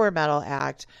Celtic power metal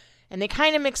act, and they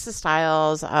kind of mix the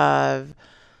styles of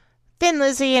Thin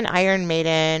Lizzy and Iron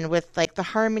Maiden with like the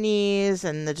harmonies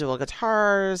and the dual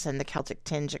guitars and the Celtic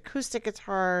tinge acoustic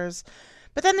guitars.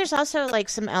 But then there's also like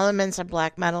some elements of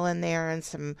black metal in there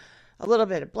and a little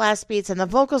bit of blast beats, and the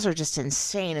vocals are just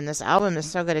insane. And this album is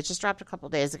so good. It just dropped a couple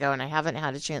days ago, and I haven't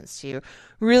had a chance to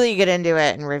really get into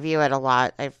it and review it a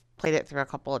lot. I've played it through a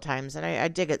couple of times, and I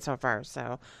dig it so far.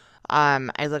 So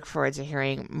I look forward to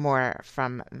hearing more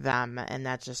from them, and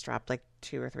that just dropped like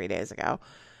 2 or 3 days ago.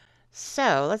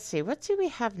 So let's see, what do we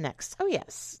have next? Oh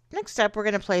yes, next up we're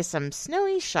going to play some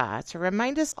Snowy Shaw to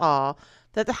remind us all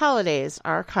that the holidays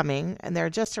are coming, and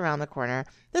they're just around the corner.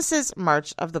 This is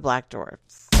March of the Black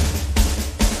Dwarfs.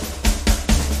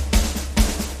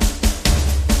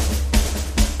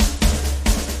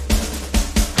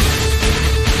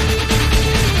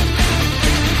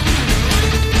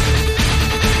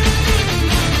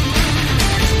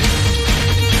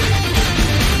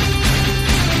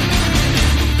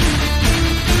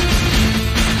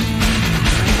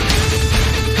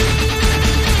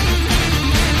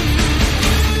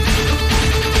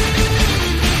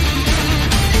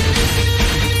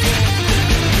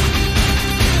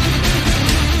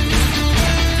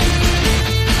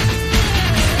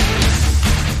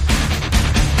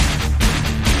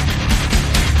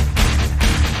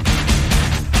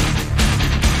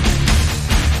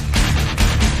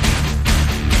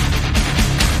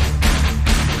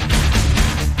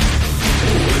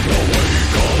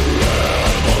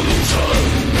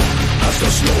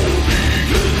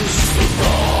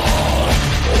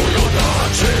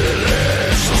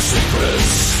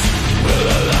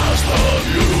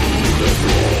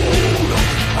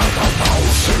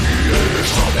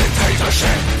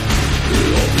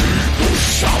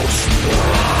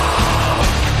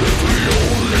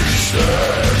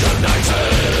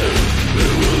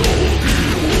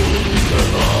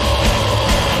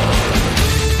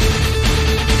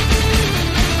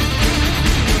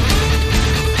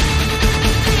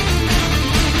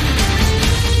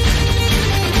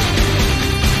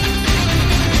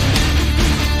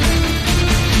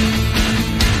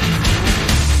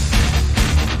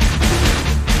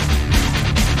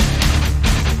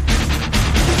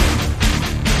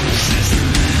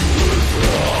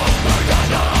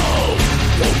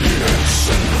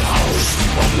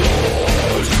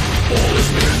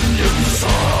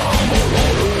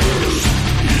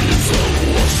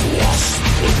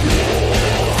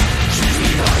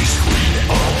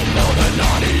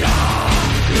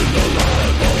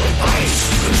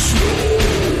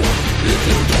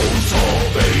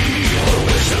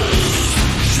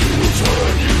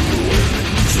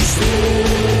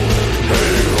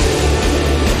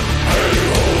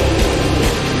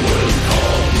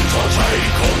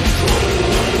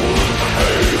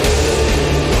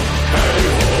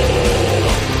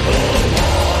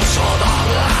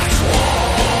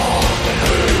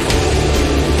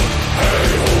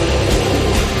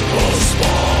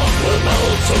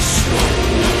 Just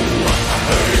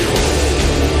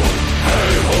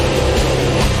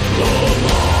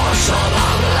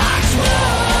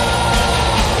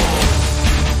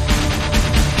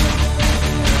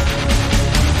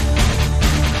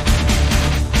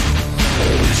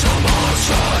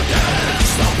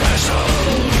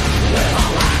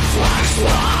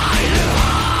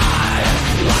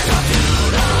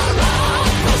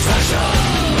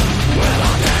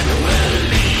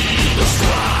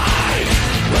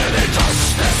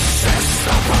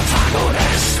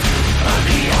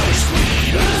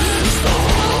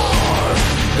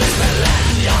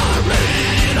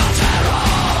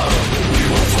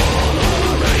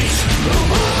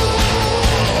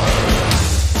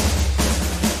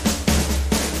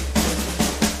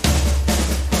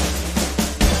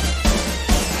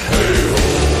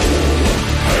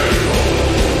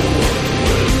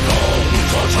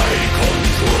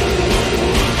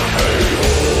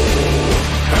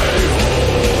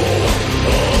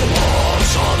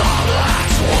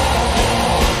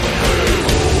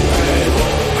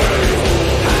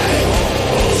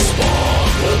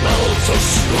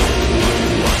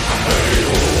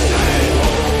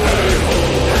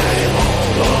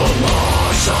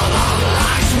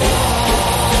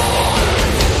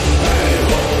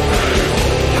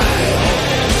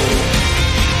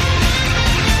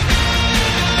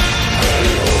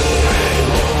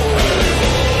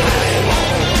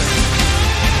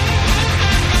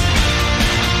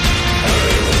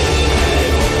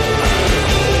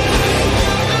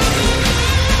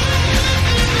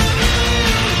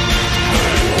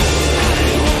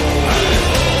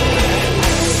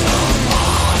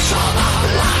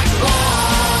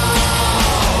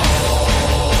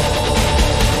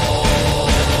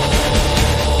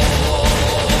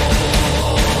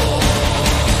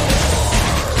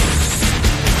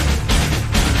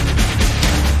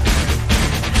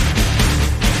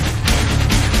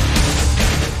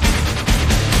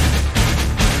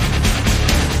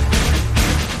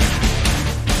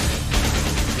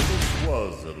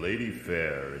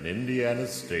Indiana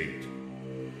state.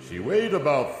 She weighed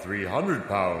about 300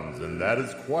 pounds, and that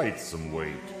is quite some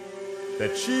weight.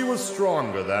 That she was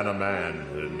stronger than a man,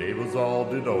 her neighbors all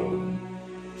did own.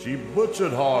 She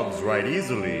butchered hogs right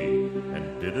easily,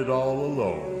 and did it all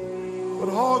alone. But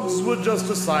hogs were just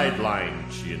a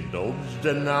sideline she indulged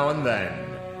in now and then.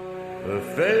 Her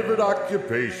favorite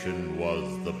occupation was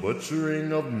the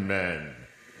butchering of men.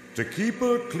 To keep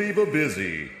her cleaver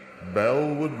busy,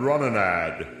 Belle would run an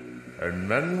ad, and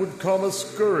men would come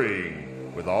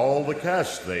a-scurrying with all the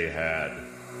cash they had.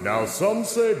 Now some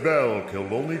say Belle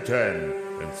killed only 10,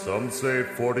 and some say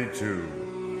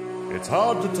 42. It's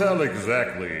hard to tell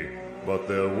exactly, but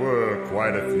there were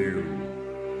quite a few.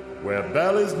 Where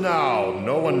Belle is now,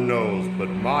 no one knows, but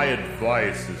my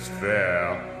advice is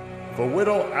fair. For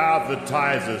widow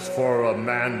advertises for a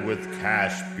man with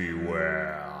cash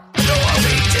beware.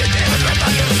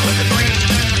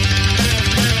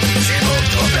 She moved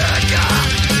to America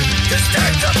to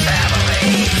start the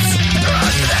families. Her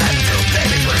husband had 2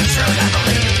 babies with insured, I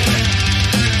believe.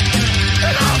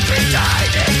 And all 3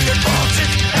 died in convulsion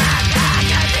and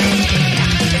agony.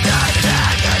 They died in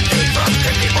agony from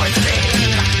kidney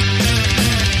poisoning.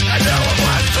 And no one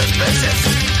was suspicious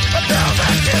of Belle's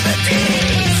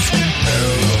activities.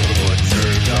 Hello, the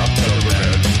butcher chopped up her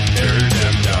head, carried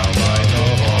him down by the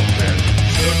hogpen,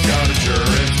 took out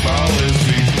insurance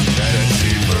policy, then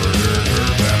she murdered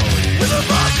her family. With a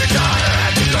foster daughter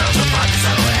and 2 girls who fought to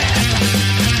settle in.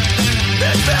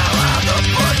 Then Bella the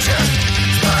butcher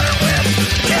spun her whip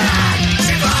again.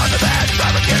 She found the man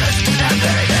from a Guinness and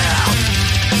buried him.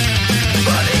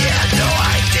 But he had no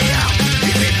idea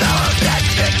he'd be Bella's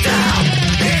next victim.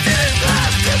 He did his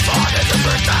best to fought as a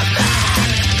first-time man.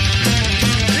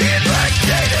 He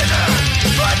impregnated her,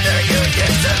 but their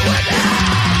union stood with him.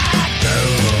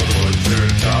 Hello, the butcher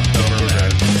chopped up her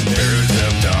head, carried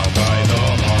him down by the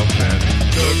hogpen,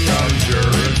 took out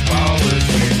insurance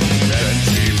policy, then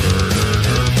she murdered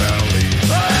her family.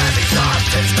 A heavy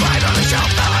sausage cried on the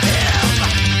shelf fell on him.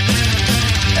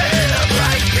 And in a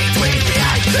break between the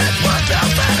eyes, this was the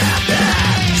fat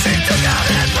happened. She took out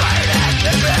his right hand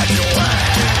and ran to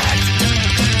it.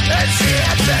 And she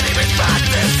had many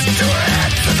responses to her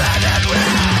hands the man had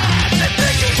read. And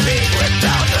thinking being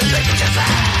without the signature's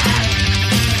hand.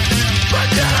 But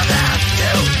none of them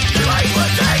knew the light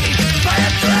was hanging by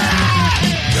a thread.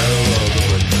 Hello, the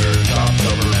butcher chopped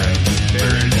up her head,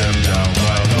 carried him down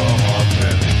by the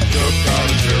hogpen, took out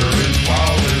insurance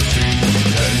policy,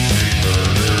 then she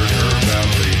murdered her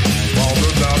family. Mauled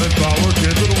her down and found her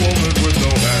kids and a woman with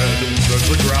no head. Searched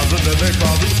the ground and then they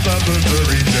found his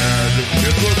cemetery dead.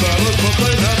 Kids were valid, but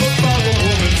they never found a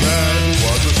woman's head.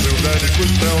 Was assumed that it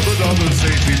was Belle, but others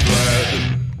say she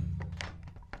fled.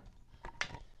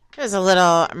 There's a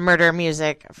little murder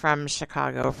music from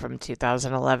Chicago from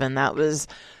 2011. That was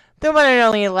the one and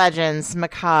only Legends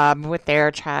Macabre with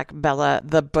their track Bella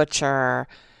the Butcher.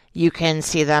 You can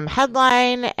see them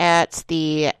headline at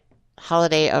the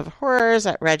Holiday of Horrors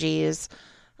at Reggie's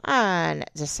on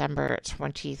December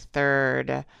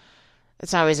 23rd.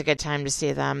 It's always a good time to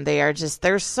see them.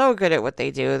 They're so good at what they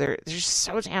do. They're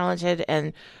so talented,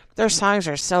 and their songs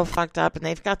are so fucked up, and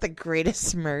they've got the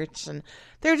greatest merch, and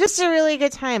they're just a really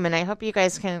good time, and I hope you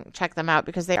guys can check them out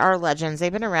because they are legends.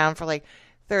 They've been around for like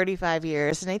 35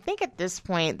 years, and I think at this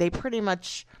point they pretty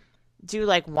much do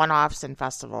like one-offs and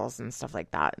festivals and stuff like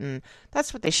that, and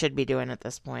that's what they should be doing at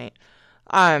this point.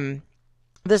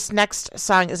 This next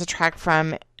song is a track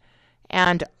from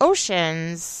And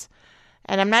Oceans,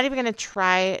 and I'm not even going to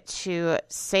try to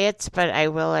say it, but I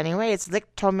will anyway. It's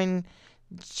Lichtomen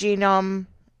Genome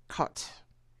Kot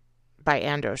by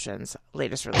And Oceans,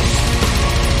 latest release.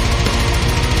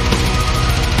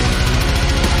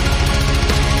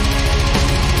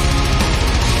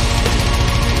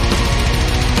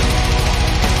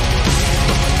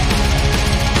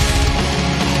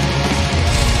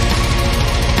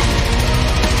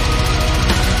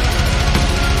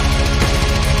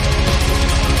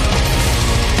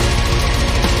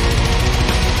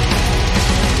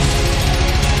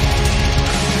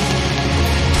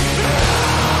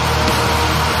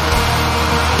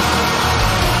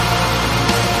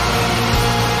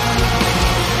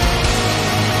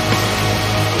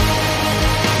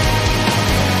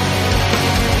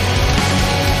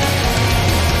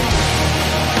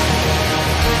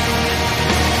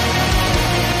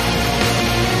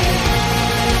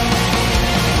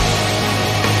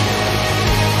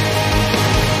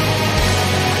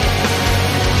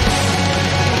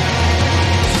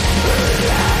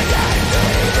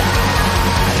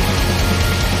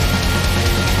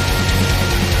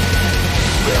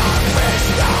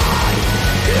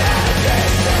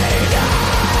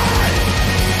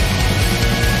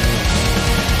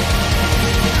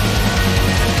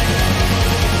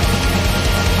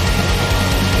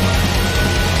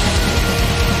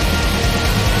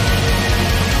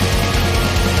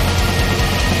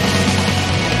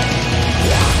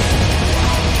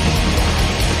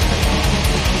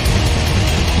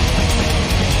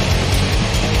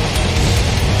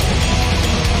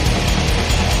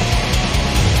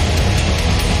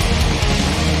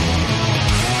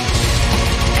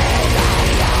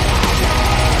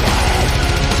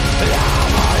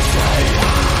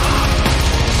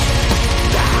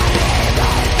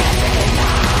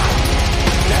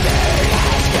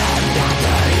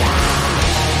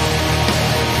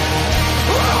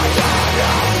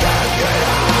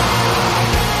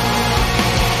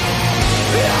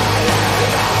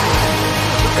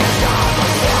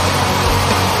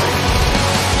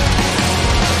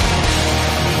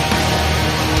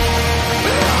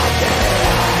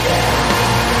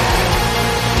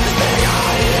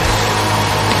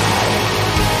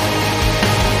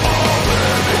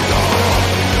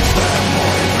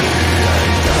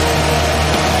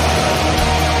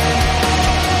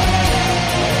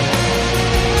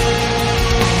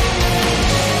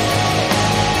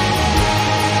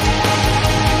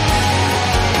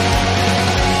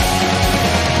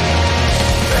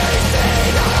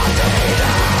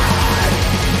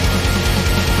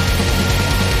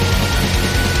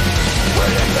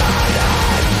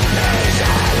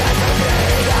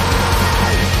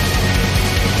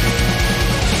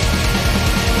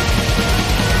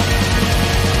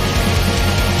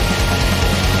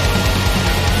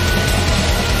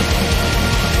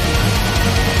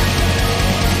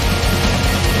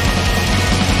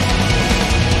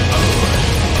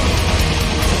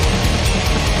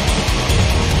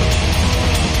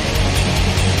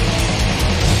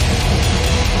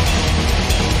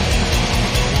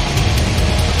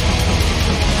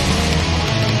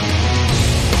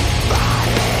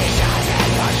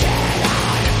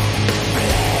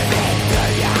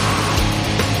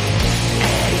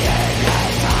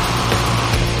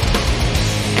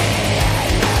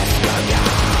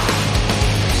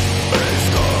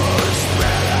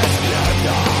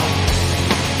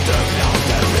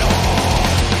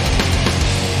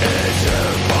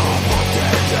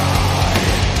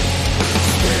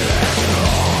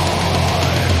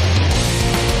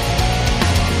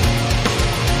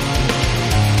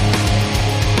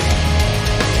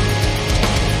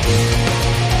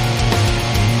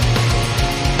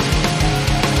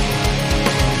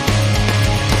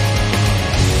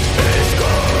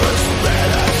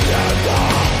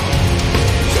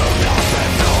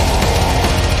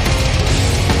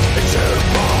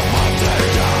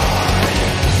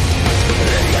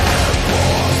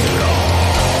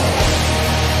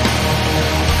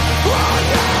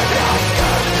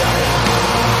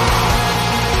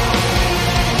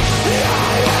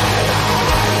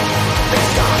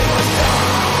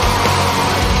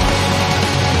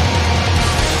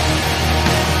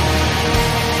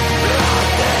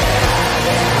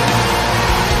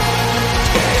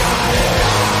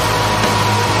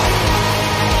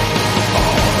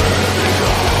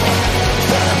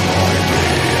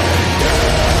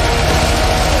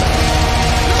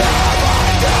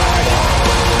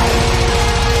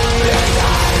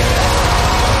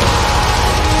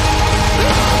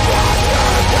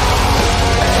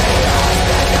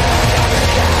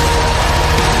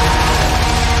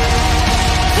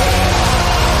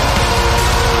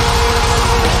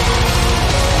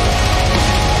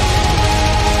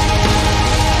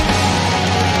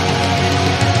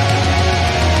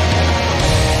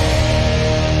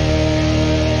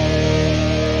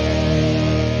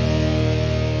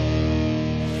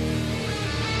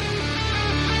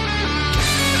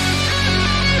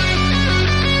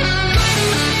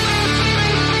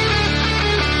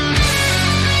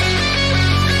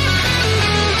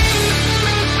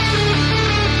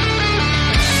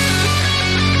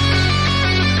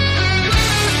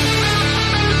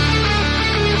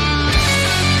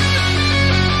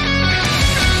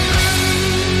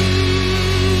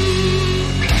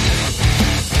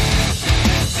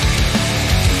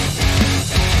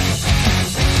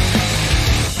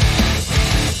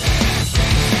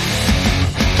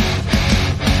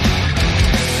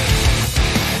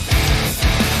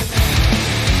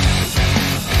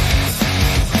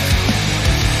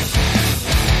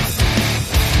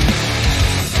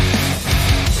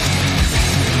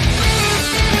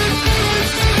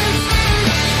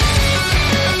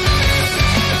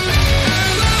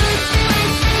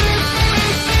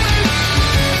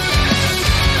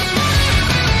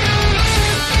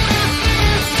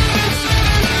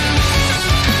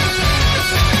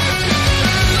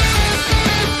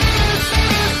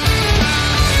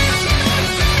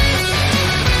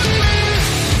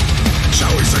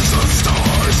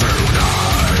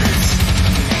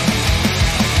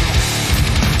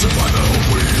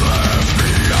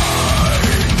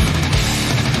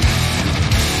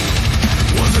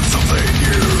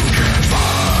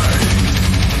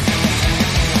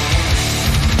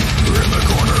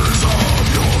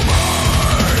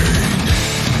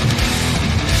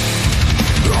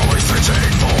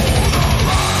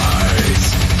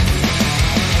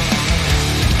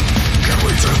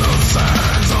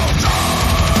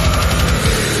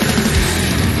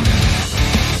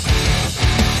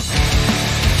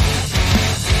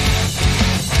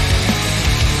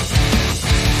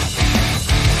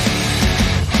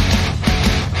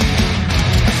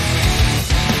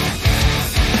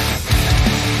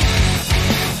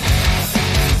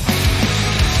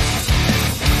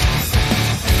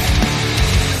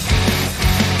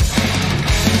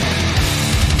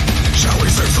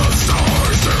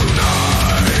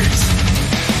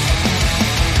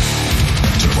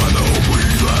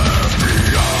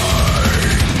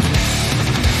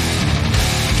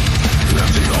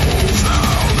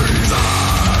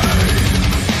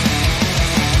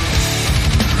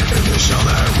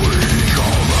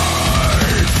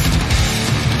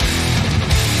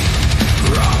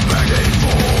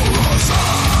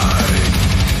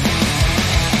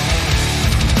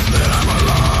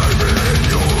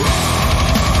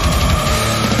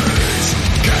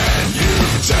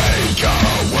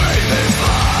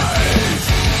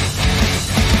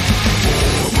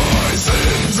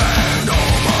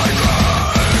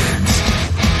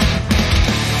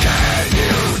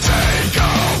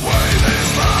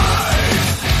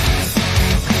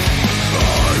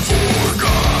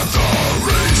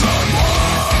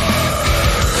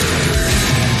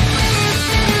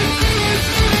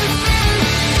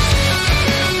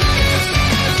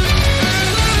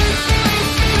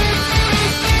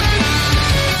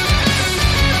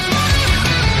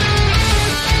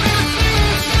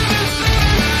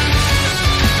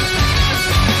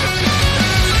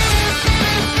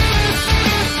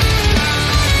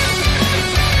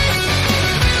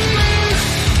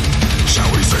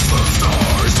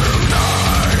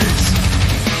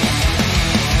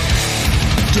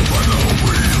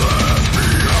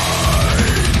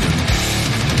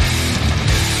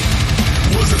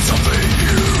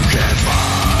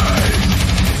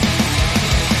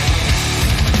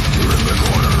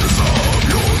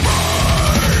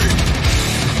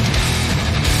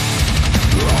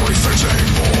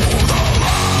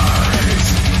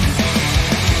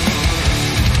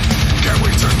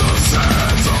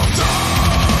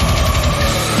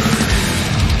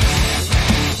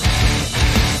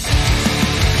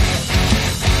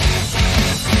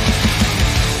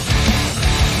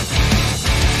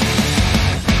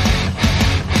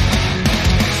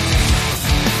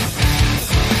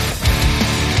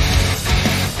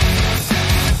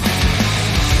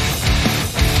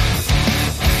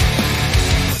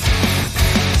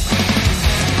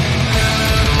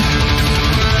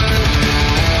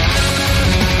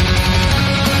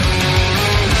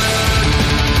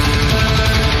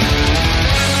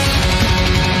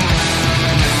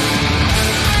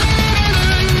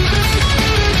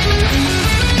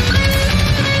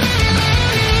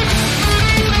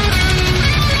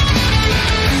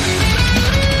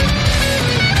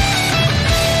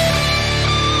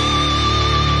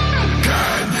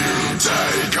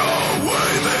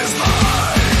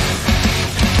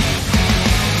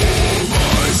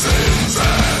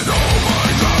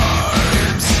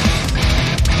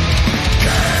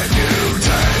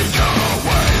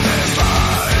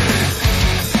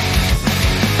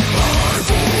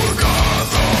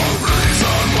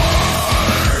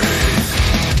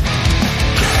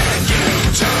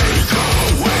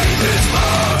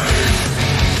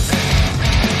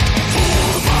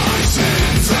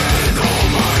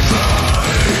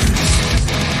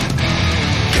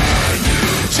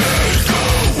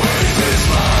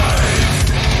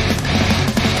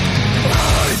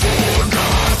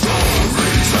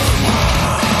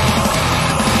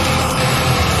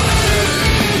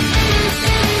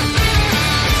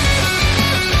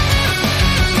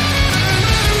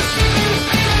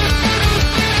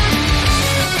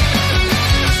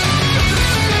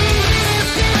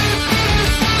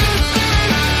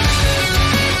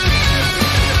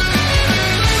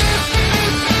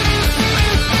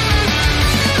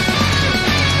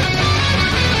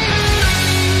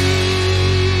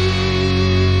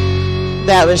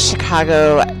 That was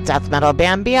Chicago death metal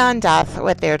band Beyond Death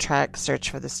with their track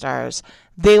Search for the Stars.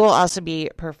 They will also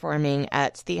be performing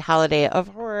at the Holiday of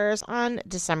Horrors on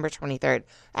December 23rd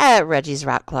at Reggie's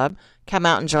Rock Club. Come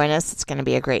out and join us. It's going to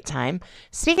be a great time.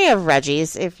 Speaking of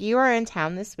Reggie's, if you are in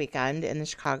town this weekend in the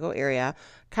Chicago area,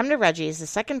 come to Reggie's, the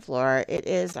second floor. It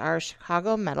is our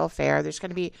Chicago Metal Fair. There's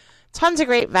going to be tons of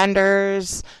great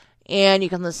vendors, and you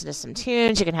can listen to some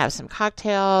tunes, you can have some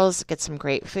cocktails, get some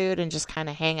great food, and just kind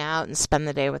of hang out and spend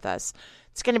the day with us.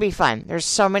 It's going to be fun. There's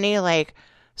so many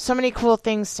cool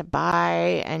things to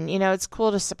buy, and, it's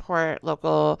cool to support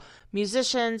local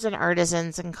musicians and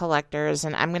artisans and collectors,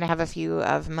 and I'm going to have a few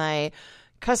of my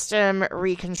custom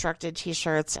reconstructed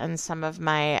t-shirts and some of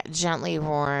my gently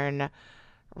worn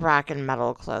rock and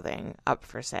metal clothing up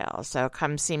for sale. So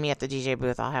come see me at the DJ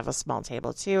booth. I'll have a small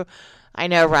table too. I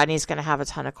know Rodney's going to have a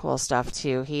ton of cool stuff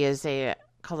too. He is a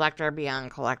collector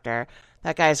beyond collector.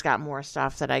 That guy's got more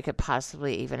stuff that I could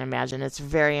possibly even imagine. It's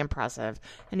very impressive,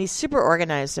 and he's super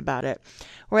organized about it.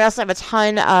 We also have a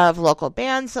ton of local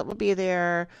bands that will be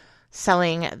there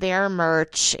selling their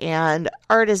merch, and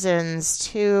artisans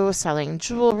too, selling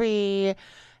jewelry.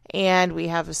 And we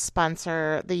have a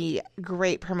sponsor. The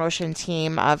great promotion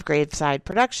team of Graveside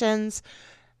Productions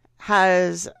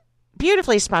has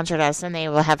beautifully sponsored us, and they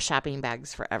will have shopping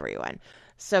bags for everyone.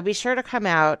 So be sure to come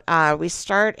out. We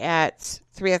start at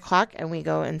 3 o'clock and we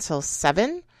go until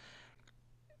 7.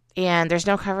 And there's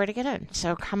no cover to get in.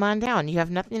 So come on down. You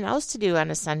have nothing else to do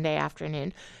on a Sunday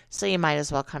afternoon, so you might as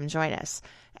well come join us.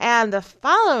 And the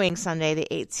following Sunday, the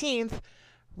 18th,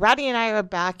 Rodney and I are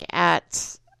back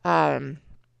at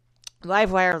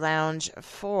Livewire Lounge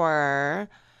for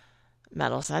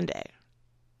Metal Sunday.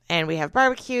 And we have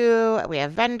barbecue, we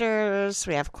have vendors,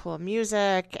 we have cool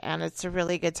music, and it's a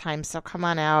really good time. So come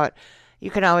on out. You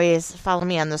can always follow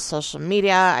me on the social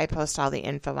media. I post all the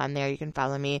info on there. You can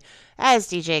follow me as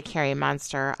DJ Carrie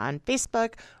Monster on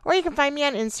Facebook, or you can find me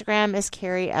on Instagram as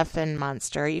Carrie Effin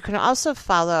Monster. You can also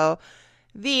follow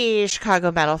the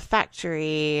Chicago Metal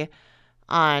Factory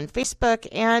on Facebook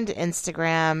and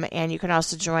Instagram, and you can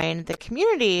also join the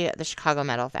community, the Chicago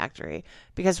Metal Factory,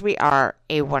 because we are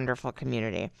a wonderful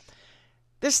community.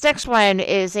 This next one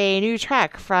is a new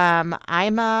track from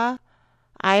I'm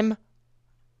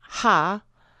Ha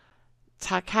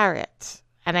Takarit,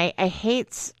 and I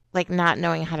hate not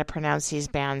knowing how to pronounce these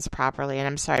bands properly, and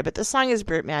I'm sorry, but the song is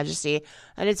Brute Majesty,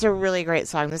 and it's a really great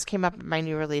song. This came up in my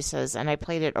new releases, and I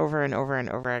played it over and over and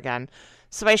over again.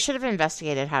 So I should have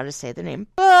investigated how to say the name,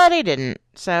 but I didn't.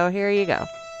 So here you go.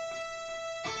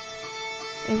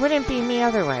 It wouldn't be me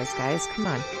otherwise, guys. Come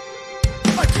on.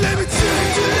 I claim it's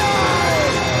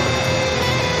tonight.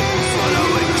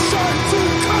 Following the sun to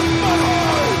cut my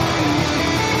heart.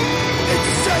 It's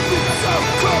said with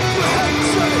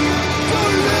self-comprehension. To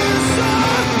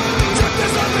listen.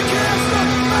 Darkness on the chaos not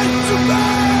meant to be.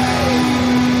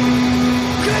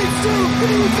 Claims to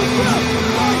be the breath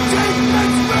my take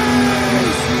and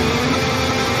space.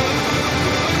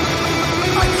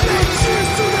 I claim cheers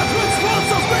to the principles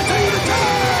of mental unity.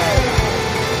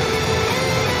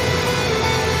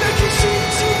 Making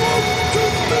sheets you want to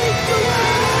be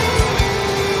direct.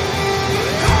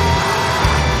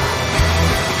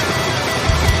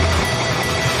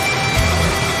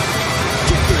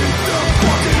 To beat the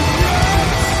fucking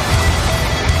rats.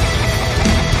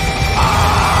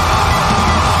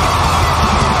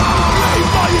 Pay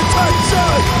my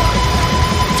attention.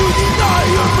 To deny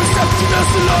your perception as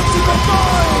the loss of the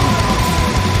mind.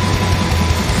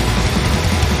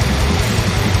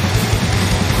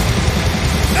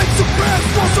 And suppress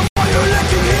what's of why you're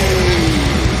lacking heed.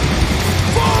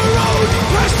 For own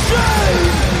impression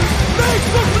makes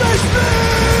the flesh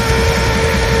bleed.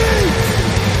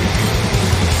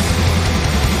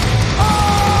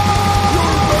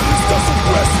 Your malice doesn't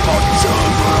rest on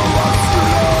children or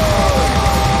obscure.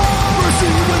 Mercy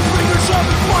with fingers sharp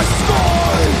in my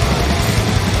spine.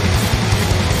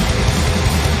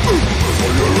 For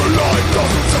you're alive,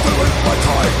 doesn't settle with my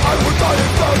time. I will die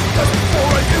in darkness before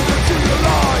I can kill your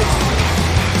lies.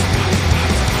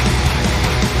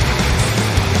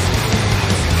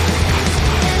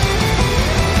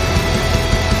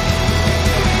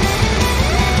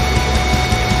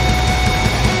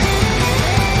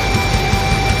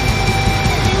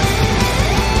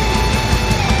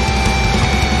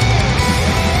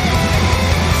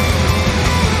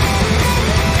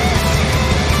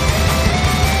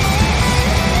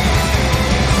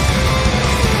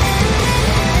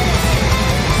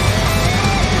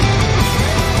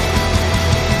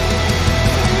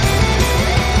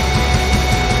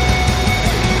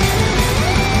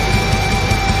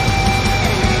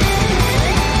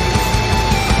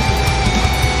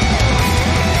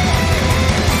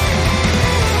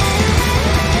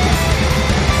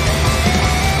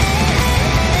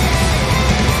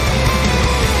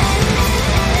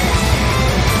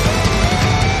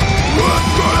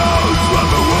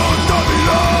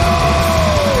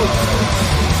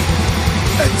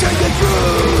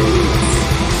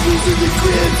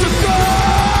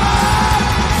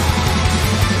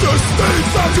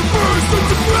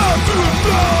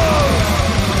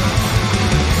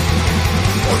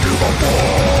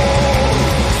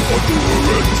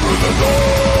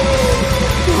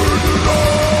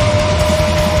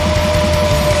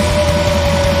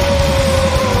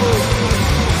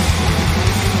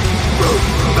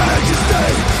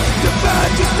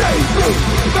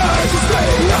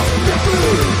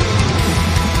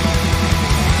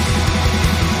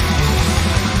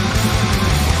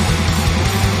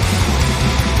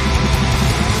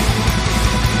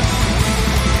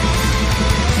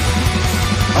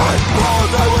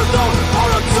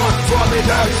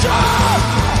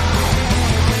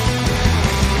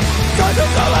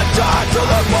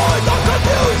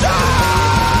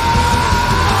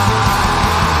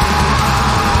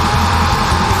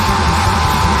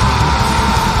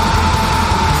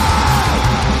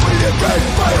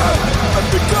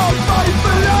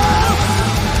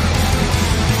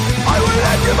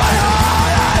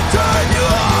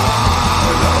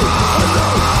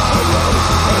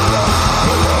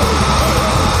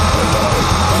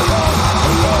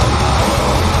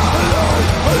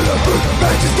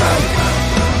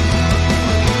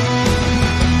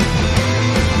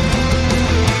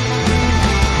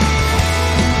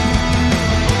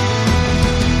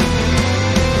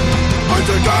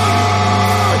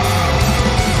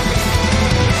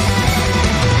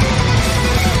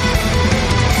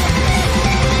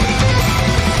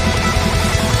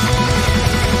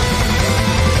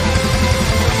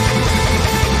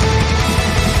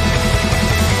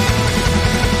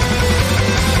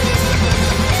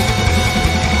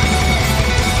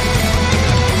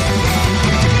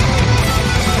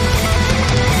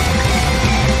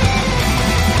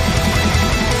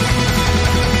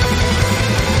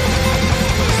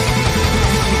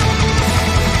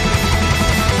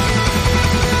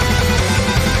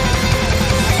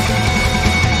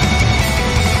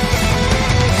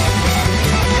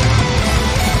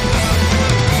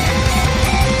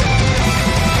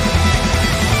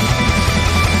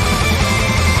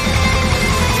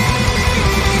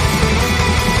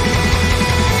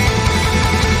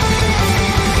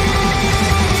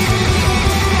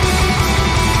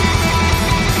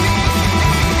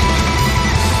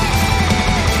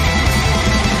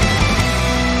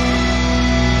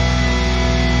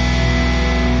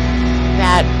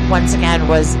 once again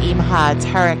was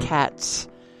HWR,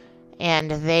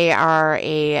 and they are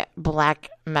a black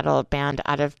metal band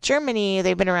out of Germany.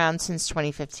 They've been around since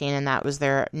 2015, and that was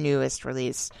their newest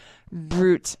release,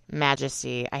 Brute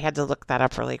Majesty. I had to look that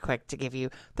up really quick to give you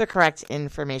the correct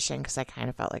information because I kind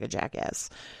of felt like a jackass.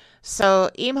 So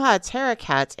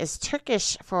HWR is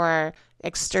Turkish for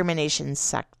extermination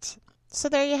sect. So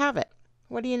there you have it.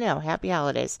 What do you know? Happy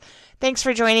holidays. Thanks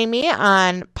for joining me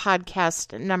on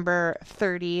podcast number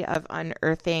 30 of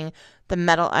Unearthing the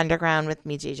Metal Underground with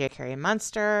me, JJ Carey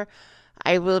Monster.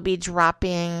 I will be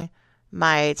dropping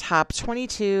my top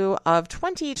 22 of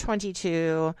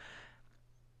 2022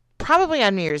 probably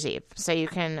on New Year's Eve. So you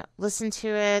can listen to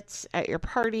it at your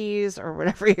parties or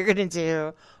whatever you're going to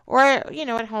do, or, you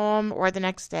know, at home or the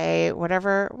next day,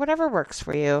 whatever works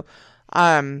for you.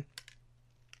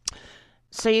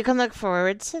 So you can look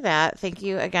forward to that. Thank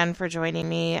you again for joining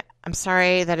me. I'm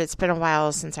sorry that it's been a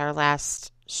while since our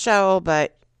last show,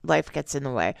 but life gets in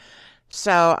the way.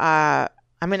 So I'm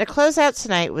going to close out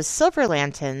tonight with Silver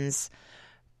Lanterns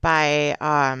by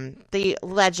the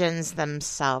legends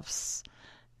themselves,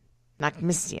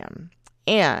 Nachmistium.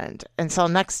 And until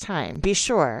next time, be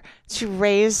sure to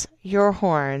raise your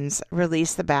horns,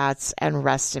 release the bats, and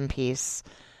rest in peace.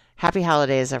 Happy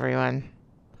holidays, everyone.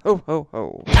 Ho, ho,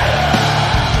 ho.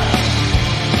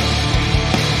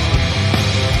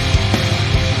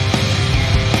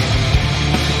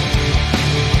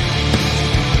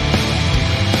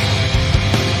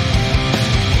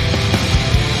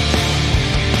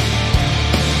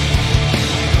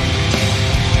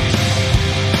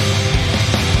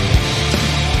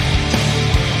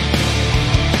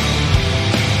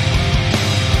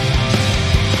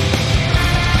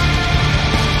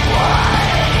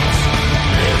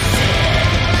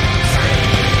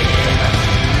 Tree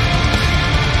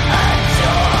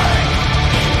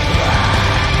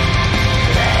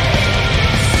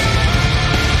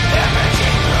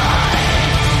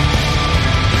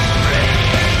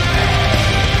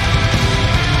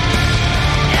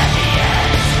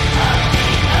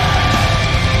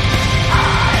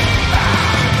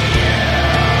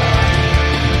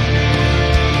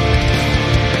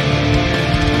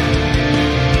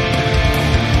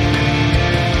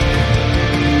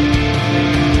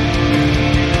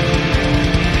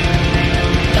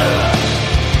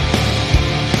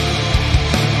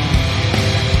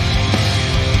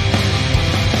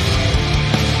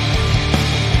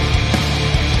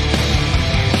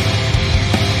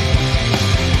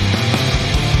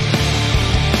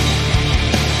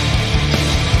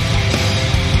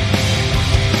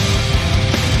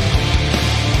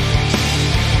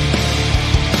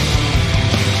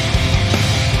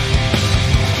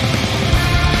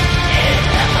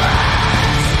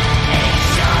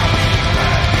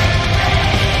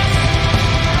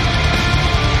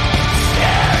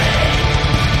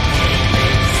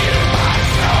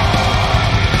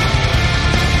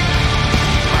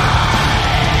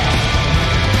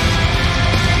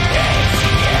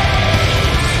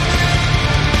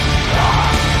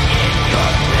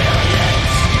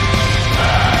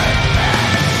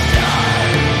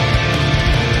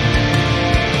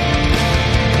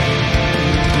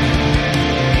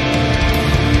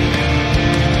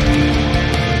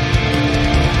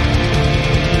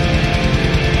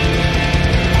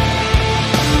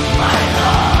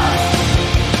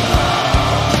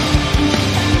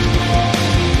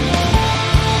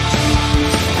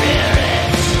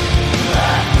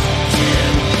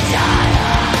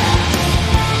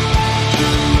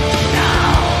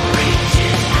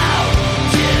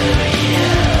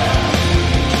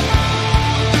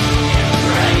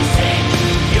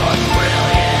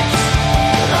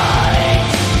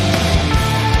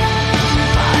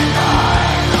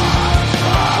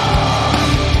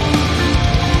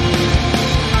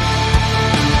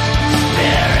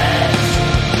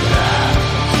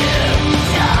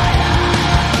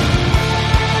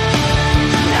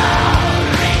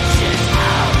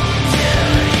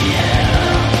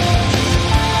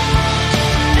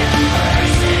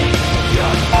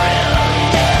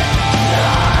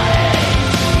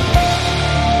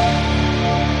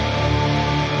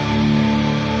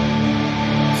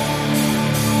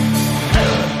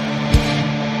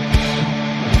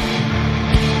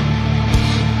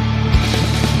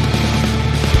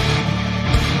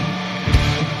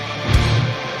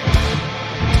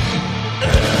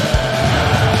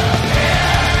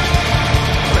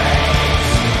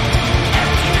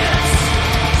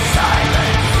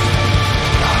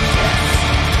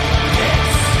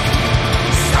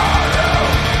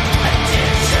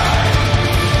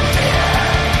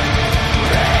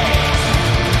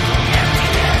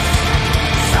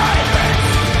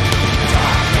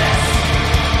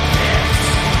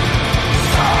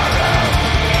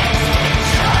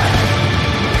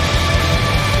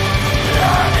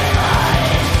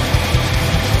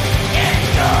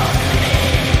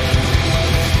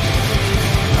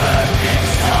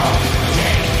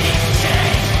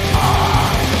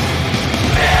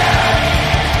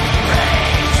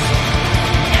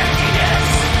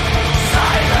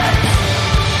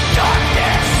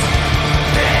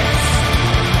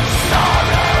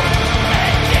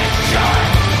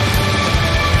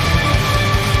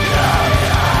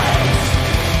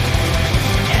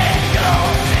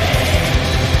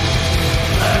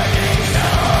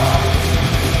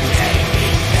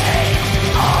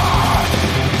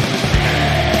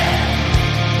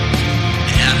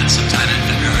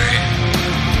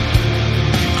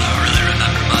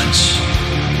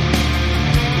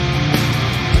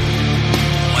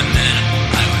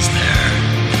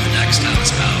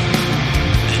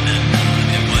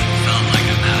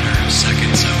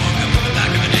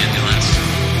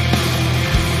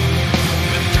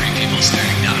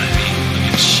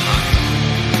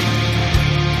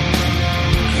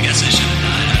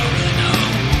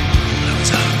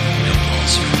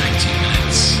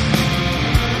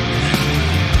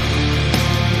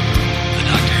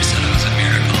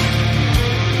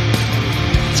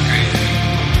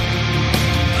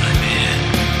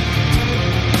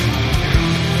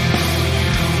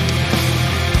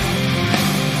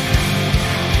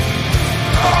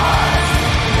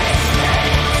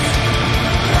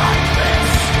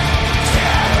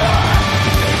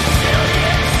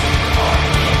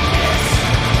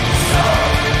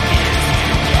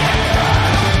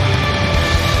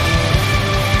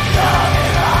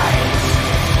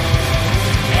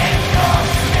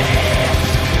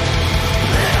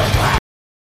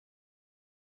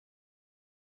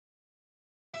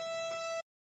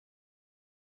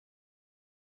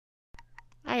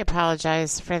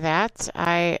apologize for that.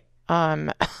 I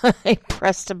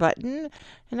pressed a button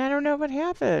and I don't know what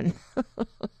happened.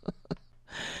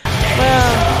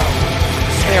 Well,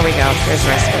 there we go. There's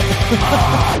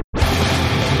respite.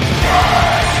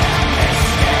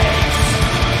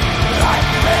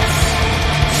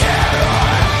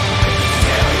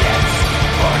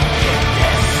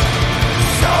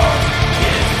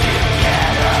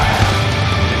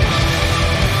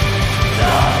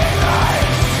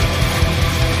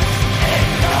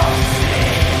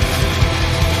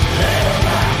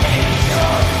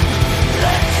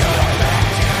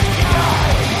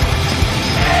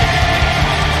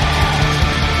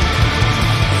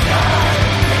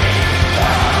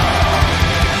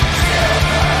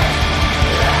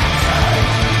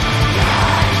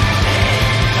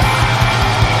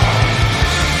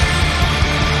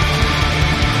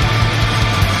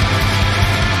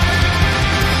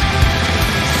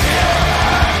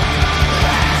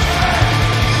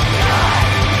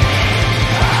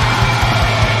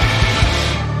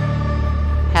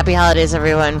 Happy holidays,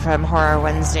 everyone, from Horror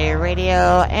Wednesday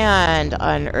Radio and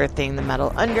Unearthing the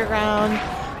Metal Underground,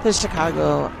 the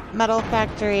Chicago Metal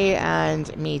Factory,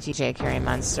 and me, DJ Carrie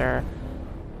Munster.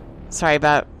 Sorry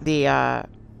about the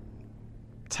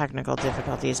technical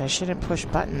difficulties. I shouldn't push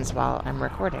buttons while I'm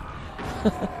recording.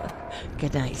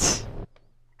 Good night.